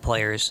baseball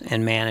players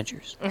and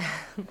managers.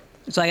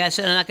 It's like I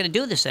said, I'm not going to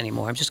do this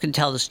anymore. I'm just going to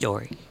tell the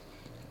story.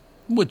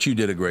 Which you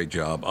did a great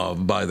job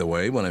of, by the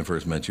way. When I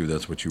first met you,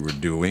 that's what you were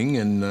doing,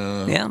 and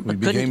we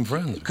became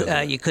friends.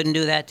 You couldn't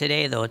do that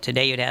today, though.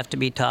 Today you'd have to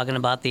be talking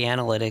about the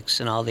analytics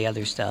and all the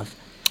other stuff.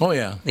 Oh,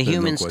 yeah. The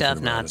human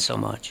stuff, not so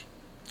much.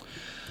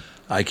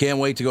 I can't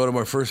wait to go to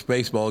our first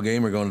baseball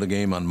game. We're going to the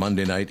game on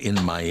Monday night in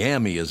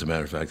Miami, as a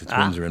matter of fact. The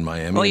Twins are in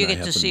Miami. Well, you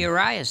get to see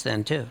Arias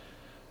then, too.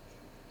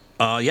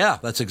 Yeah,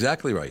 that's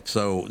exactly right.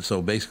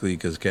 So basically,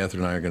 because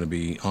Catherine and I are going to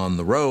be on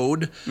the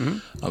road,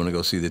 I'm going to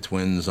go see the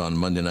Twins on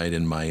Monday night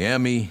in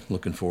Miami.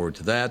 Looking forward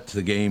to that.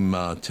 The game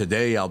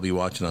today I'll be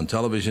watching on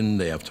television.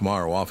 They have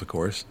tomorrow off, of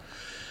course.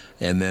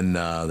 And then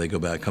they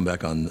come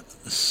back on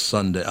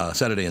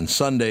Saturday and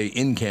Sunday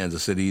in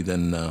Kansas City,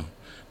 then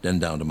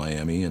down to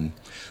Miami. And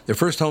their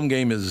first home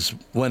game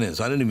when is?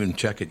 I didn't even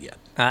check it yet.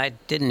 I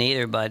didn't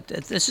either, but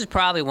this is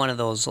probably one of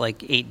those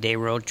 8-day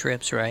road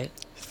trips, right?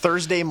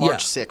 Thursday,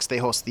 March 6th, they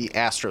host the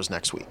Astros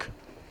next week.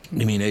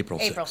 You mean April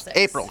 6th? April 6th.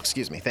 April,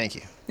 excuse me. Thank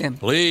you. Yeah.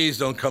 Please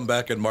don't come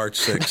back in March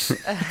 6th.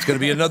 It's going to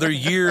be another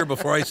year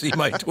before I see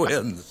my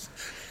Twins.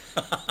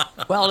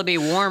 Well, it'll be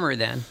warmer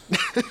then.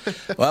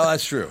 Well,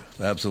 that's true.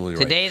 Absolutely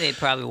right. Today they'd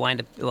probably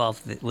wind up,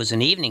 if it was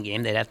an evening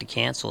game, they'd have to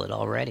cancel it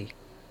already.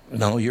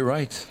 No, you're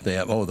right. They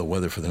have, the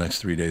weather for the next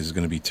 3 days is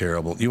going to be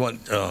terrible.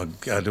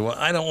 I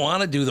don't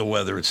want to do the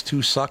weather. It's too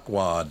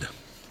suckwad.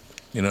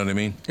 You know what I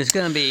mean? It's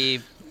going to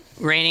be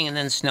raining and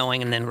then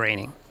snowing and then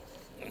raining.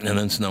 And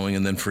then snowing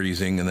and then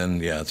freezing and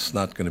then, it's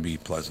not going to be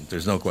pleasant.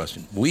 There's no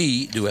question.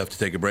 We do have to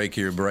take a break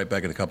here. We'll be right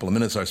back in a couple of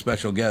minutes. Our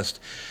special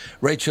guest,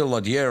 Rachel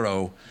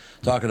Lodiero,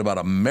 talking about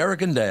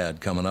American Dad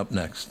coming up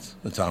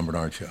next. The Tom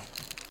Barnard Show.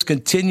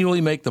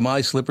 Continually make the My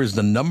Slippers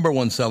the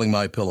 #1 selling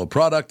MyPillow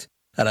product.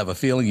 And I have a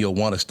feeling you'll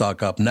want to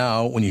stock up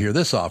now when you hear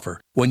this offer.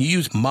 When you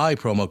use my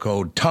promo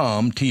code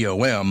TOM,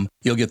 T-O-M,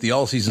 you'll get the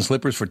all-season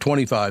slippers for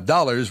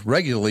 $25,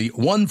 regularly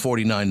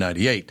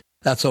 $149.98.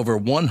 That's over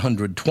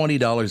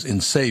 $120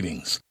 in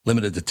savings.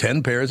 Limited to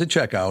 10 pairs at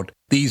checkout.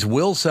 These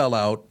will sell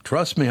out.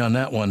 Trust me on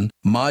that one.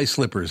 My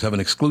Slippers have an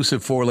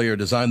exclusive 4-layer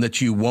design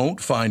that you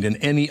won't find in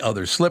any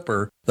other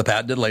slipper. The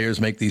patented layers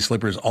make these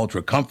slippers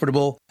ultra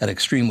comfortable and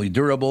extremely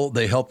durable.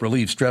 They help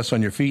relieve stress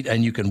on your feet,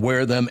 and you can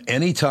wear them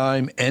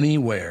anytime,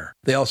 anywhere.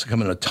 They also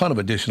come in a ton of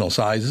additional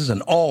sizes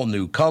and all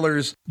new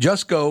colors.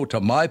 Just go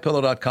to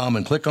mypillow.com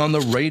and click on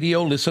the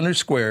radio listener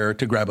square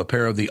to grab a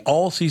pair of the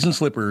all-season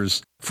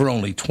slippers for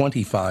only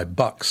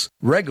 $25,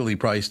 regularly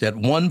priced at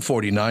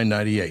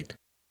 $149.98.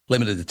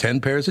 Limited to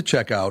 10 pairs at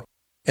checkout.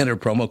 Enter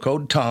promo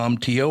code TOM,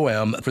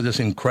 T-O-M, for this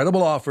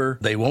incredible offer.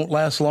 They won't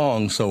last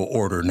long, so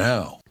order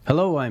now.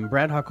 Hello, I'm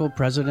Brad Huckle,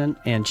 President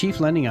and Chief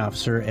Lending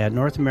Officer at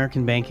North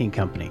American Banking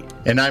Company.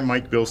 And I'm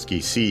Mike Bilski,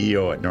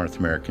 CEO at North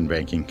American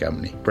Banking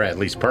Company,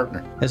 Bradley's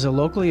partner. As a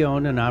locally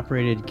owned and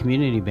operated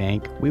community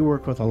bank, we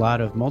work with a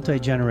lot of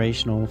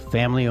multi-generational,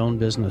 family-owned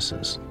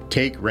businesses.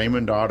 Take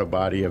Raymond Auto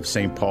Body of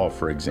St. Paul,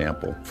 for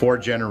example. 4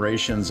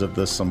 generations of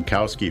the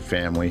Sumkowski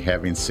family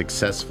having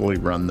successfully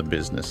run the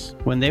business.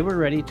 When they were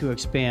ready to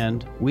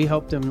expand, we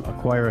helped them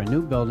acquire a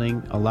new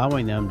building,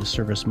 allowing them to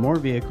service more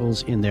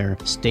vehicles in their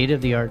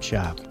state-of-the-art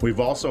shop.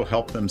 We've also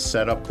helped them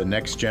set up the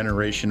next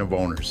generation of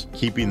owners,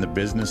 keeping the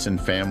business and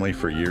family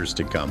for years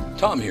to come.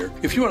 Tom here.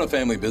 If you run a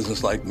family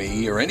business like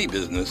me or any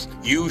business,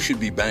 you should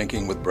be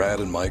banking with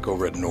Brad and Mike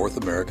over at North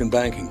American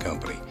Banking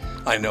Company.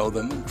 I know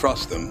them and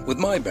trust them with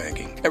my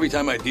banking. Every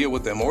time I deal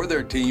with them or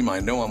their team, I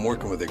know I'm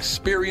working with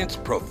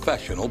experienced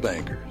professional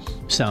bankers.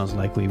 Sounds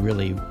like we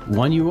really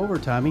won you over,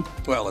 Tommy.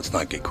 Well, let's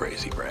not get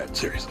crazy, Brad.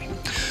 Seriously.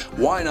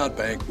 Why not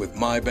bank with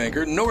my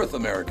banker, North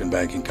American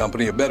Banking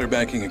Company, a better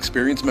banking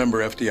experience, member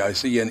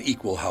FDIC, and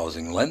equal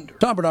housing lender?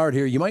 Tom Barnard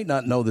here. You might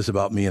not know this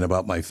about me and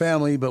about my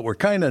family, but we're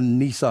kind of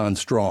Nissan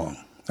strong.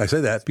 I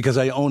say that because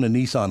I own a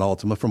Nissan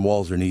Altima from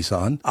Walser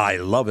Nissan. I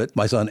love it.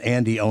 My son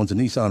Andy owns a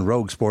Nissan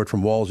Rogue Sport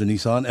from Walser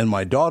Nissan, and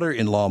my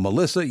daughter-in-law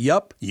Melissa,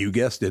 you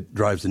guessed it,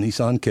 drives the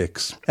Nissan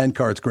Kicks. And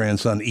Cart's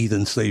grandson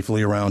Ethan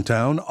safely around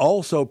town,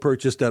 also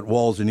purchased at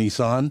Walser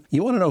Nissan.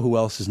 You want to know who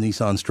else is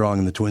Nissan strong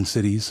in the Twin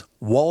Cities?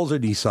 Walser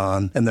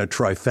Nissan and their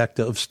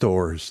trifecta of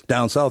stores.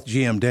 Down south,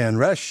 GM Dan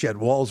Resch at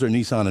Walser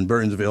Nissan in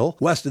Burnsville.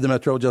 West of the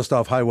Metro, just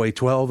off Highway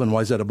 12 and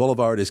Wayzata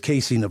Boulevard, is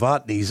Casey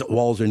Novotny's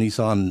Walser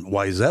Nissan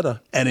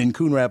Wayzata. And in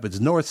Coon Rapids,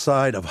 north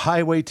side of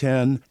Highway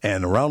 10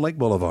 and Round Lake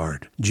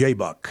Boulevard,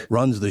 J-Buck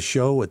runs the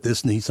show at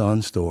this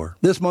Nissan store.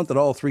 This month at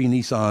all 3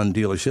 Nissan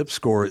dealerships,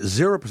 score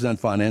 0%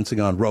 financing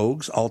on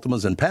Rogues,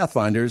 Altimas, and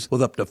Pathfinders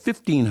with up to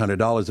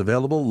 $1,500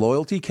 available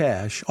loyalty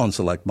cash on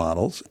select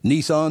models.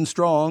 Nissan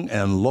strong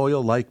and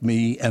loyal like me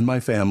and my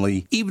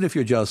family. Even if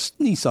you're just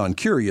Nissan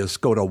curious,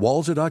 go to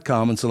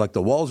Walser.com and select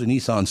the Walser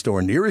Nissan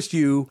store nearest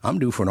you. I'm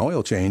due for an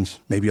oil change.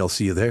 Maybe I'll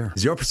see you there.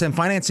 0%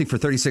 financing for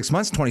 36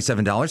 months,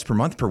 $27 per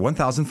month per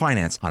 1,000 finance.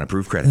 finance on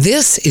approved credit.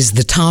 This is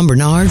the Tom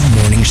Barnard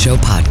Morning Show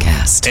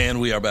podcast.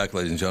 And we are back,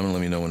 ladies and gentlemen.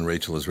 Let me know when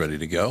Rachel is ready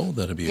to go.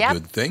 That'd be a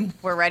good thing.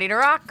 We're ready to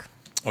rock.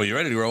 Oh, you're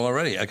ready to roll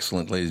already?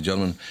 Excellent, ladies and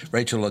gentlemen.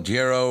 Rachel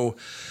Leggero.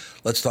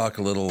 Let's talk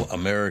a little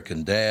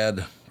American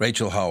Dad.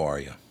 Rachel, how are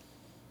you?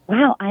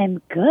 Wow, I'm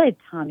good,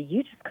 Tom.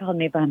 You just called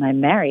me by my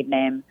married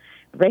name,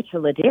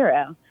 Rachel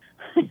Ladero.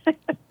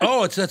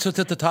 Oh, that's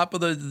at the top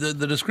of the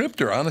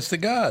descriptor, honest to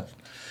God.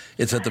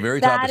 It's at the very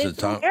top. That is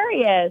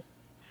hilarious.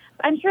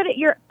 I'm sure that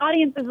your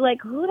audience is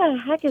like, who the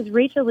heck is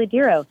Rachel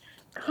Ladero?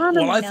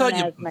 Commonly known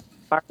as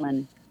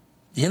Macfarlane.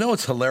 You know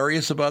what's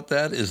hilarious about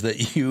that is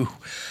that you,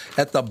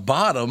 at the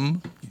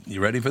bottom, you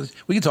ready for this?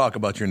 We can talk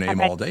about your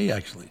name all day,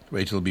 actually.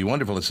 Rachel, it'll be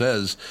wonderful. It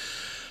says,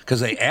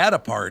 because they add a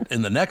part,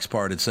 in the next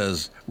part it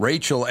says,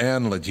 Rachel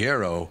Ann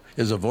Leggero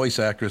is a voice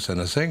actress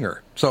and a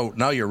singer. So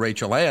now you're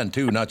Rachel Ann,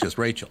 too, not just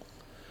Rachel.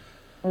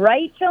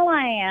 Rachel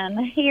Ann,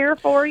 here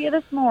for you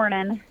this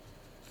morning.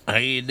 How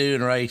you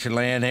doing, Rachel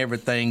Ann?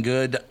 Everything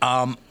good?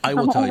 I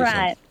will tell you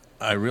something.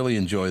 I really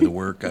enjoy the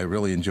work. I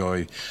really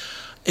enjoy...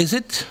 Is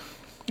it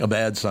a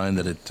bad sign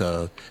that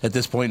at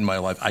this point in my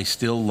life, I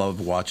still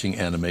love watching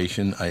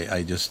animation?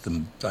 I've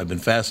been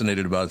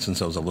fascinated about it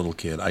since I was a little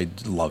kid. I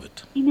love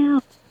it. You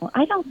know,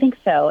 I don't think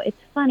so.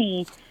 It's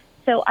funny.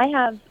 So I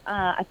have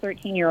a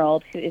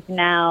 13-year-old who is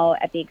now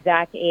at the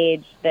exact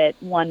age that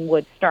one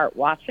would start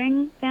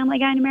watching Family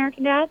Guy and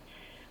American Dad.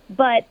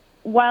 But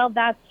while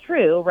that's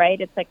true,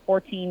 right, it's like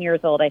 14 years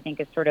old, I think,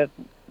 is sort of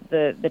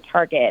the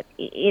target.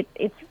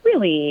 It's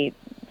really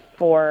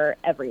for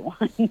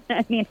everyone.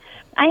 I mean,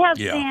 I have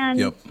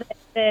fans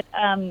that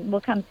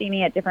will come see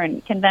me at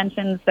different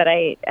conventions that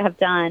I have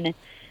done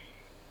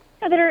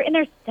that are in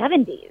their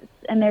 70s,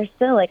 and they're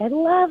still like, I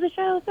love the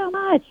show so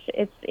much.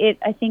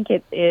 I think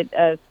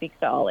it speaks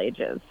to all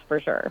ages, for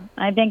sure.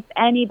 I think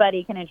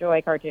anybody can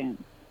enjoy cartoons.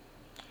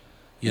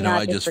 You know,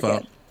 I just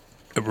found...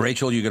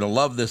 Rachel, you're going to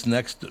love this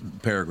next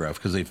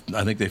paragraph because I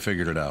think they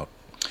figured it out.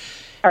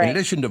 In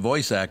addition to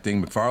voice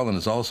acting, Macfarlane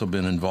has also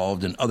been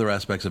involved in other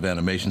aspects of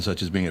animation,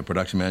 such as being a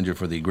production manager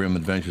for The Grim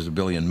Adventures of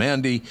Billy and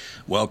Mandy,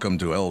 Welcome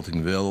to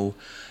Eltingville,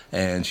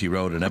 and she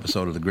wrote an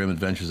episode of The Grim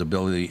Adventures of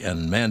Billy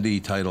and Mandy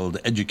titled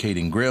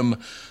Educating Grim.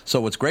 So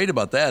what's great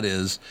about that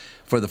is,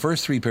 for the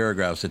first 3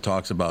 paragraphs, it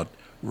talks about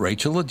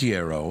Rachel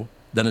Leggero,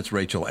 then it's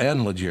Rachel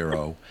Ann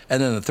Leggero,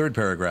 and then the third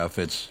paragraph,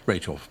 it's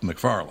Rachel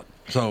Macfarlane.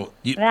 So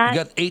you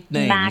got 8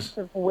 names. Max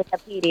of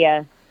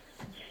Wikipedia.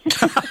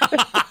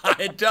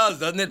 It does,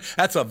 doesn't it?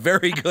 That's a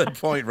very good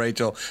point,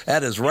 Rachel.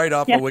 That is right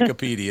off of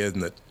Wikipedia,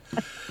 isn't it?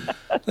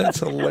 That's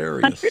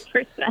hilarious.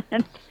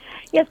 100%.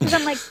 Yes, because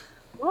I'm like,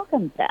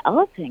 welcome to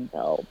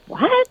Eltingville.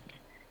 What?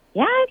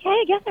 Yeah, okay.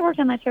 I guess I worked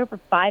on that show for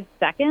 5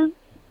 seconds.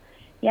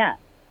 Yeah.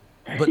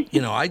 But,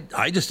 you know,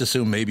 I just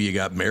assume maybe you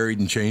got married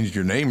and changed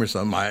your name or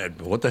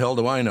something. What the hell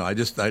do I know? I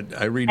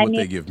read what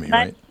they give me,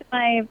 right?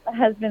 My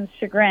husband's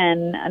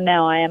chagrin,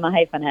 no, I am a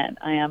hyphenate.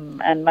 I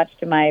am, and much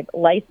to my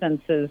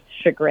license's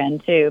chagrin,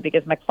 too,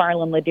 because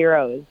Macfarlane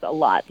Ladero is a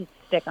lot to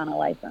stick on a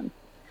license.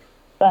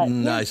 But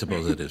I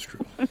suppose it is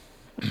true.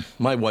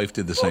 My wife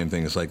did the same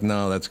thing. It's like,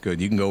 no, that's good.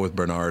 You can go with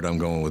Barnard. I'm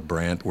going with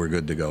Brandt. We're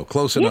good to go.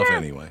 Close enough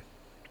anyway.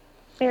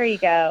 There you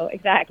go.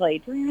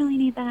 Exactly. Do we really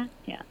need that?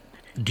 Yeah.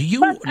 Do you?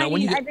 But, I've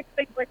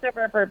been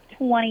voiceover for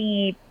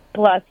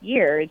 20-plus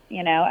years,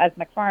 you know, as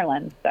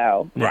Macfarlane.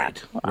 So,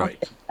 right.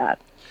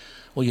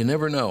 Well, you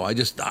never know. I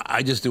just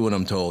do what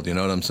I'm told. You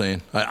know what I'm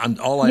saying?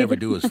 All I ever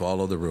do is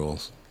follow the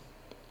rules.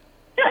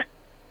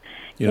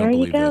 You don't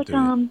believe that, do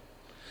you?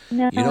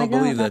 No, you don't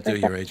believe that, do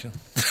you, Rachel?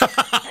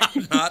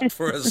 Not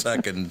for a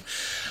second.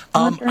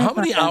 How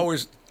many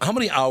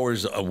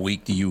hours a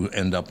week do you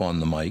end up on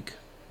the mic?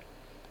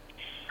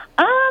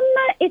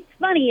 It's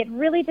funny. It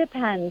really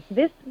depends.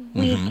 This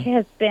week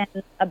has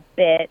been a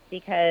bit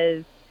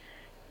because,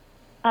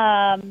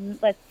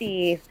 let's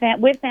see,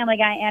 with Family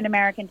Guy and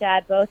American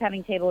Dad, both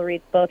having table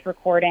reads, both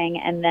recording,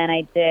 and then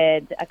I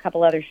did a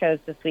couple other shows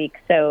this week.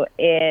 So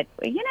it's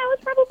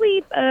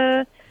probably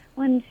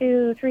 1,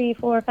 2, 3,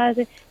 4, 5,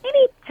 6,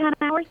 maybe 10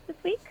 hours this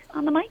week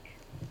on the mic.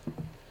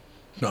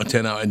 No,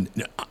 10 hours.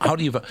 And how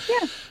do you?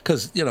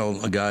 Because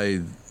a guy.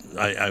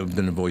 I've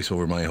been in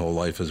voiceover my whole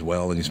life as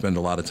well, and you spend a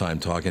lot of time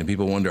talking. And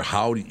people wonder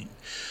how do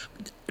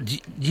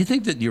you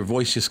think that your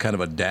voice just kind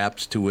of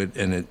adapts to it?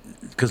 And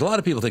because a lot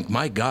of people think,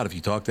 my God, if you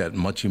talk that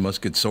much, you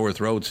must get sore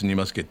throats and you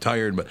must get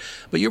tired.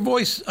 But your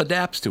voice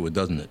adapts to it,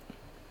 doesn't it?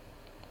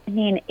 I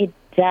mean, it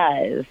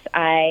does.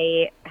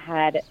 I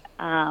had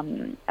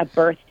a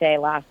birthday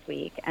last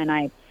week, and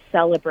I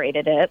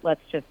celebrated it.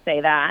 Let's just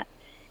say that.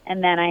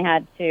 And then I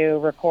had to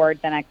record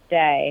the next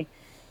day.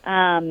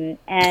 And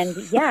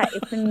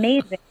it's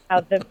amazing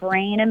how the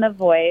brain and the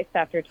voice,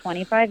 after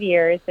 25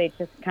 years, they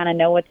just kind of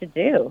know what to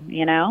do,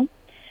 you know?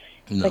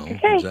 No,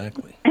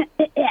 exactly.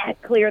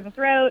 Clear the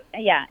throat,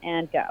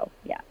 and go,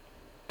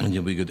 And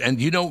you'll be good. And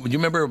do you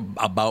remember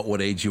about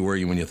what age you were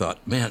when you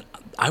thought, man,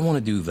 I want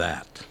to do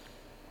that?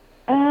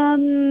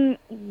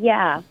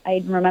 Yeah,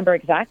 I remember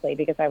exactly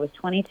because I was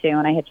 22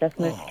 and I had just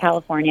moved to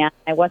California.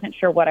 I wasn't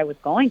sure what I was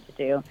going to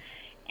do.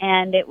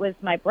 And it was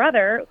my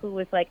brother who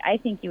was like, I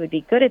think you would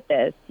be good at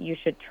this. You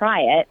should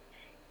try it.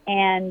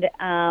 And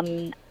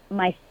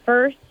my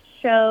first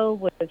show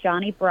was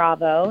Johnny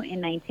Bravo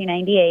in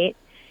 1998.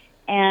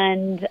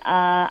 And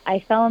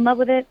I fell in love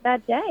with it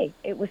that day.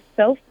 It was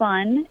so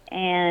fun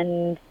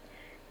and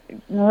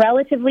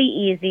relatively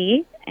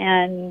easy.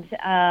 And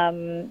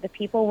the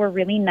people were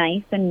really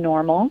nice and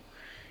normal.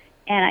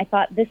 And I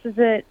thought, this is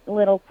a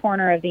little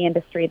corner of the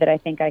industry that I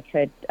think I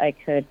could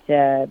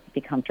be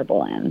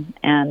comfortable in.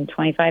 And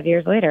 25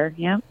 years later,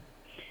 yeah,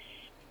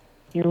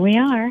 here we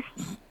are.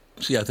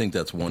 See, I think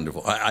that's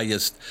wonderful. I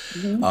just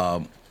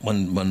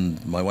when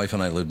my wife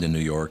and I lived in New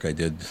York, I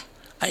did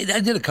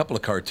a couple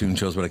of cartoon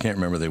shows, but I can't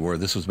remember they were.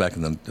 This was back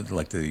in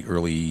the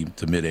early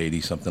to mid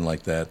 '80s, something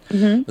like that.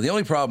 But the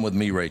only problem with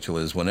me, Rachel,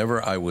 is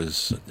whenever I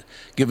was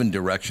given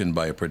direction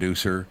by a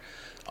producer,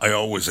 I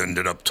always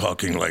ended up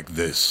talking like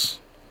this.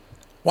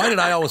 Why did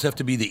I always have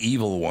to be the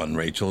evil one,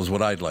 Rachel, is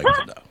what I'd like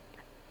to know.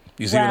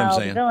 You see what I'm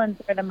saying? The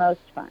villains are the most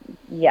fun.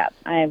 Yep.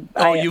 I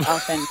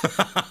often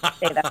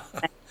say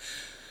that.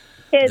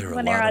 Kids,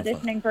 when they're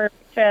auditioning for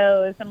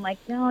shows, I'm like,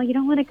 no, you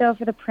don't want to go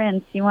for the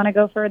prince. You want to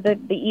go for the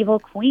evil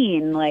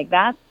queen. Like,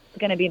 that's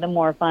going to be the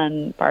more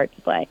fun part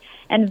to play.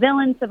 And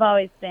villains have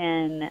always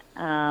been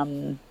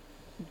the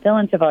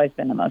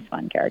most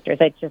fun characters.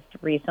 I just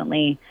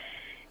recently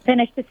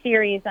finished a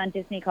series on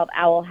Disney called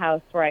Owl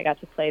House where I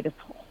got to play this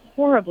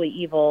horribly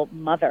evil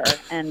mother,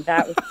 and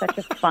that was such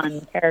a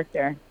fun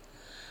character.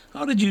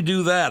 How did you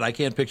do that? I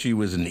can't picture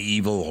you as an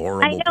evil,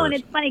 horrible person. I know, and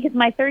it's funny because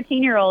my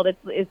 13-year-old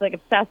is like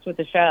obsessed with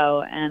the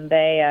show, and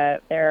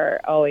they're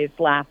always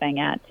laughing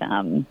at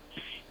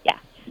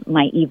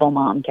my evil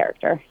mom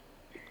character.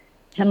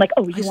 I'm like,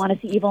 oh, you want to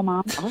see evil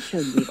mom? I'll show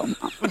you evil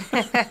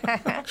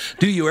mom.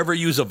 Do you ever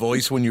use a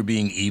voice when you're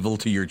being evil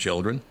to your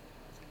children?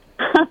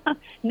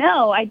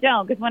 No, I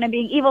don't, because when I'm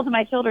being evil to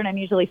my children, I'm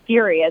usually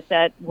furious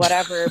at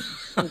whatever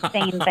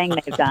insane thing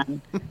they've done.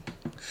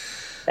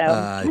 So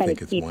I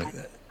think it's more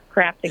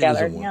crap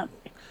together. Yep.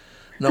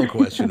 No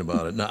question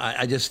about it. No,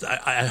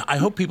 I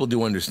hope people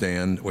do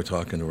understand. We're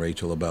talking to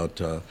Rachel about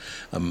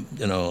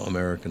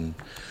American.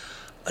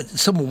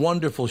 Some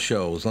wonderful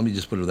shows. Let me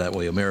just put it that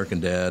way. American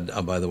Dad.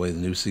 By the way, the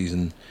new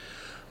season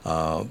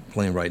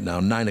playing right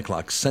now,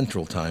 9:00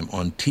 Central Time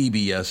on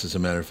TBS. As a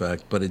matter of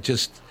fact, but it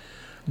just.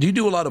 Do you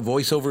do a lot of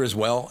voiceover as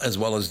well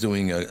as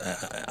doing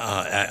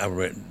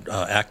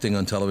acting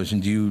on television?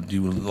 Do you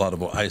do a lot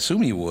of? I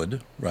assume you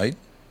would, right?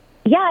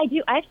 Yeah, I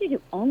do. I actually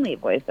do only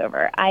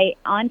voiceover.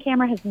 On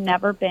camera has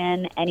never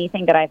been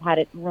anything that I've had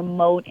a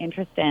remote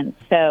interest in.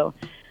 So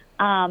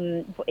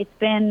it's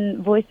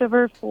been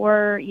voiceover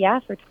for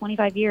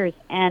 25 years,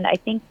 and I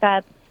think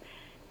that's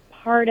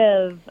part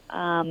of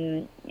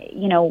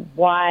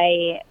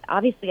why.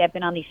 Obviously, I've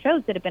been on these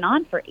shows that have been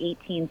on for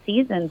 18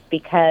 seasons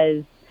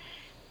because.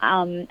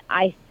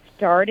 I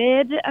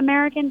started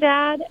American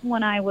Dad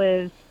when I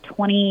was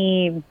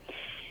 27,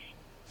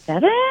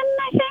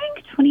 I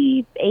think,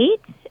 28,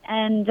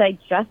 and I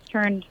just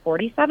turned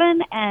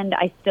 47, and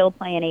I still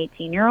play an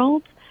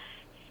 18-year-old.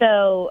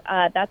 So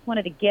that's one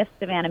of the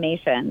gifts of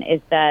animation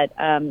is that,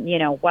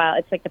 while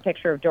it's like the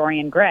picture of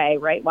Dorian Gray,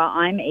 right? While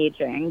I'm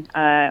aging,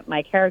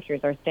 my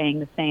characters are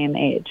staying the same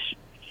age.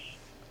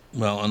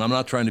 Well, and I'm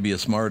not trying to be a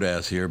smart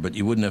ass here, but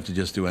you wouldn't have to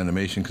just do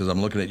animation because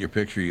I'm looking at your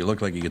picture. You look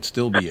like you could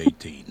still be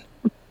 18.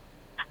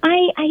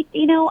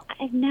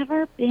 I've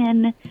never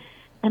been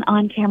an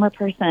on-camera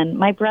person.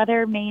 My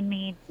brother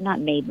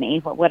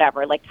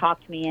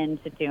talked me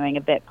into doing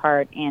a bit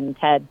part in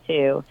Ted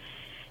 2.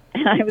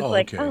 And I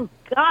was oh,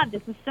 God,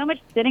 this is so much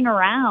sitting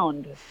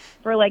around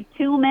for like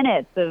 2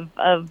 minutes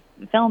of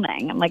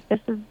filming. I'm like,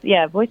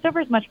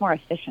 voiceover is much more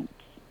efficient.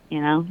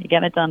 You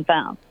get it done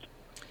fast.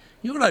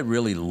 You know what I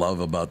really love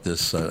about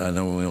this? I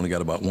know we only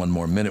got about one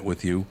more minute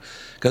with you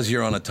because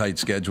you're on a tight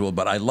schedule,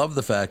 but I love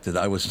the fact that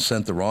I was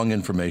sent the wrong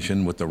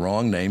information with the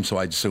wrong name, so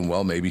I assumed,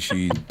 well, maybe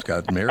she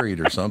got married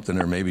or something,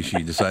 or maybe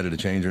she decided to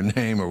change her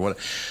name or what.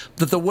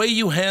 But the way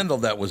you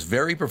handled that was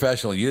very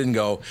professional. You didn't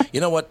go, you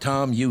know what,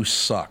 Tom, you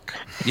suck.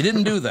 You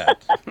didn't do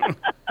that.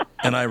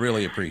 And I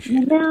really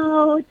appreciate it.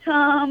 No,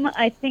 Tom,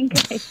 I think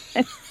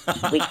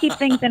we keep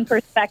things in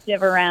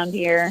perspective around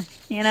here,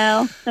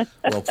 Well,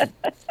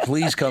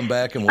 please come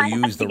back and we'll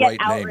use the right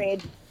name.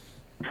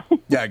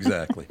 Yeah,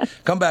 exactly.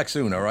 Come back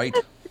soon, all right?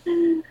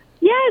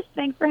 Yes,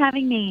 thanks for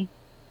having me.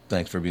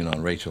 Thanks for being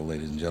on, Rachel,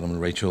 ladies and gentlemen.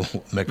 Rachel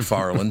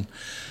Macfarlane.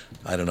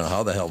 I don't know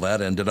how the hell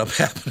that ended up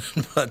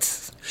happening,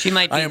 but she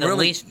might be the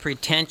least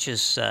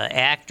pretentious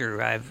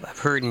actor I've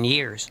heard in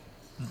years.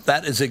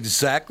 That is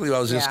exactly what I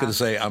was just going to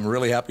say. I'm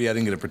really happy I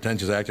didn't get a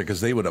pretentious actor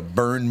because they would have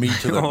burned me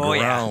to the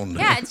ground.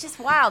 Yeah, it's just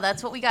wild.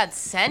 That's what we got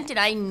sent, and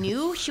I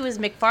knew she was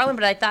Macfarlane,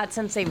 but I thought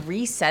since they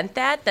resent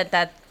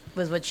that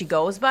was what she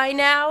goes by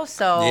now.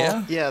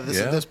 So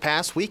this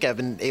past week I've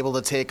been able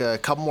to take a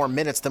couple more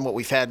minutes than what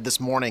we've had this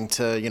morning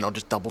to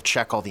just double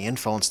check all the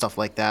info and stuff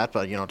like that.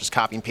 But just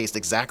copy and paste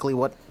exactly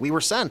what we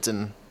were sent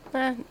and.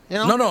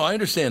 No, I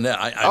understand that.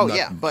 I'm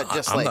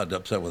not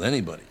upset with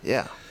anybody.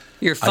 Yeah.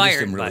 You're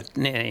fired, but, other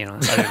than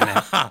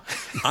that.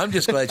 I'm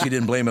just glad she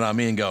didn't blame it on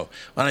me and go,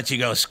 why don't you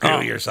go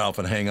screw yourself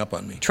and hang up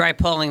on me. Try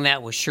pulling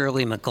that with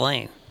Shirley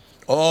MacLaine.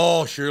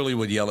 Oh, Shirley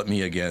would yell at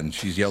me again.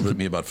 She's yelled at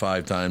me about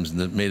 5 times,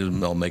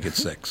 and I'll make it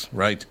 6,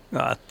 right?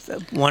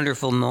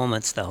 Wonderful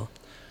moments, though.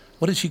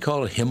 What did she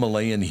call it?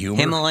 Himalayan humor?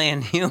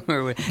 Himalayan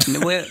humor.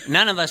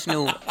 None of us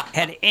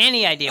had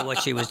any idea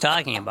what she was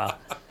talking about.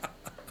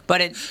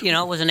 But it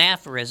was an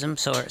aphorism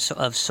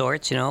of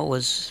sorts. It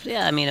was,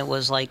 it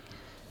was like,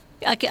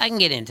 I can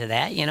get into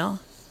that,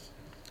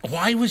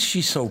 Why was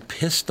she so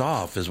pissed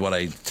off is what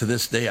to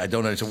this day, I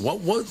don't understand.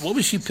 What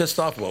was she pissed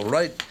off about,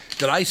 right?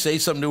 Did I say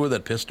something to her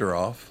that pissed her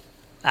off?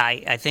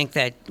 I think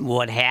that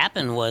what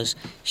happened was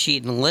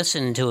she'd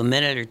listened to a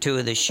minute or two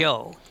of the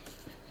show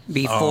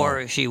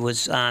before she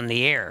was on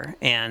the air,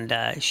 and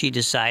she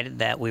decided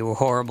that we were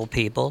horrible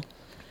people.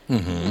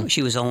 Mm-hmm.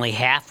 She was only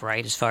half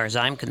right as far as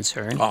I'm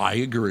concerned. Oh, I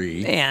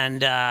agree.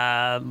 And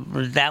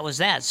that was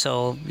that.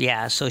 So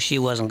she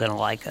wasn't going to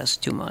like us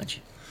too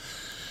much.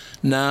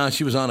 Nah,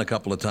 she was on a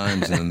couple of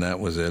times, and that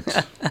was it.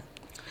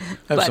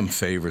 I have some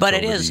favorites But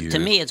over it is, the years. To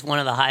me, it's one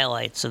of the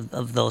highlights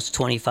of those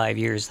 25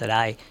 years that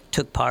I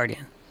took part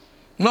in.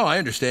 No, I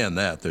understand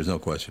that. There's no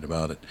question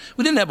about it.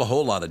 We didn't have a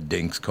whole lot of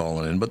dinks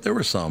calling in, but there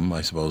were some,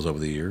 I suppose, over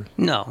the year.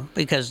 No,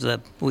 because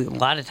a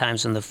lot of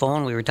times on the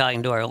phone we were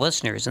talking to our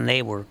listeners, and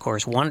they were, of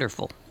course,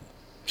 wonderful.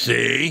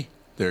 See?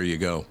 There you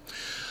go.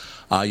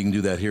 You can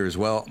do that here as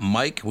well.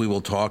 Mike, we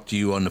will talk to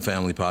you on the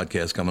Family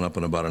Podcast coming up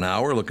in about an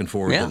hour. Looking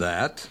forward to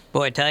that.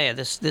 Boy, I tell you,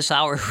 this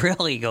hour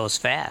really goes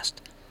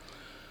fast.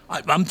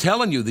 I'm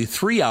telling you, the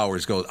 3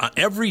 hours go.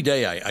 Every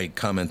day I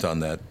comment on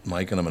that,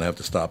 Mike, and I'm going to have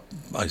to stop,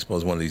 I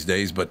suppose, one of these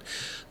days. But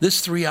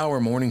this 3-hour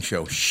morning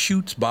show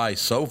shoots by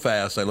so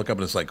fast. I look up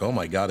and it's like, oh,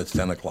 my God, it's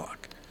 10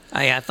 o'clock.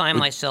 I find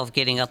myself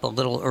getting up a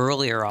little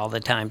earlier all the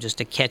time just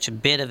to catch a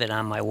bit of it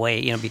on my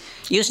way.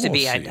 Used to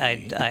be,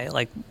 I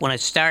like when I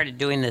started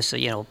doing this,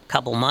 a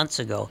couple months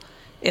ago,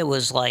 it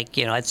was like,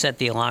 I'd set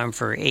the alarm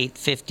for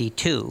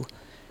 8:52.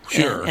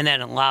 Sure. And that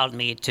allowed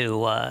me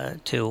to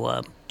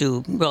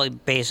do really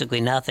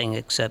basically nothing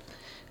except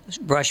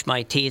brush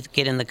my teeth,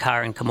 get in the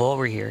car, and come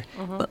over here.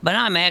 Mm-hmm. But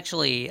I'm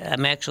actually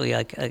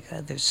like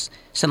there's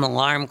some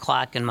alarm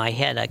clock in my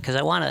head because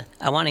I want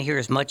to hear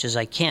as much as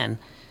I can.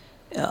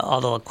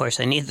 Although of course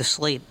I need the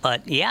sleep.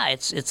 But yeah,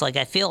 it's like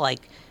I feel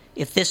like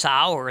if this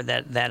hour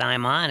that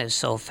I'm on is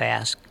so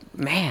fast,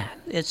 man,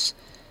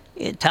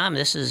 Tom,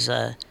 this is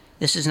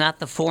not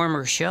the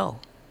former show.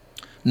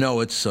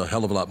 No, it's a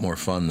hell of a lot more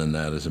fun than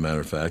that, as a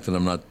matter of fact. And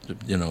I'm not,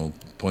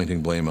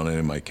 pointing blame on any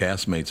of my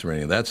castmates or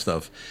any of that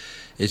stuff.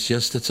 It's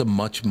just, it's a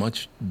much,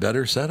 much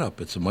better setup.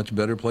 It's a much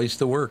better place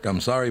to work.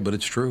 I'm sorry, but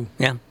it's true.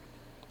 Yeah.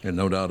 And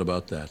no doubt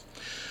about that.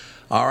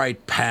 All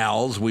right,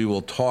 pals, we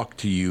will talk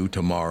to you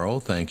tomorrow.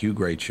 Thank you.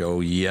 Great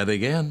show yet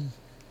again.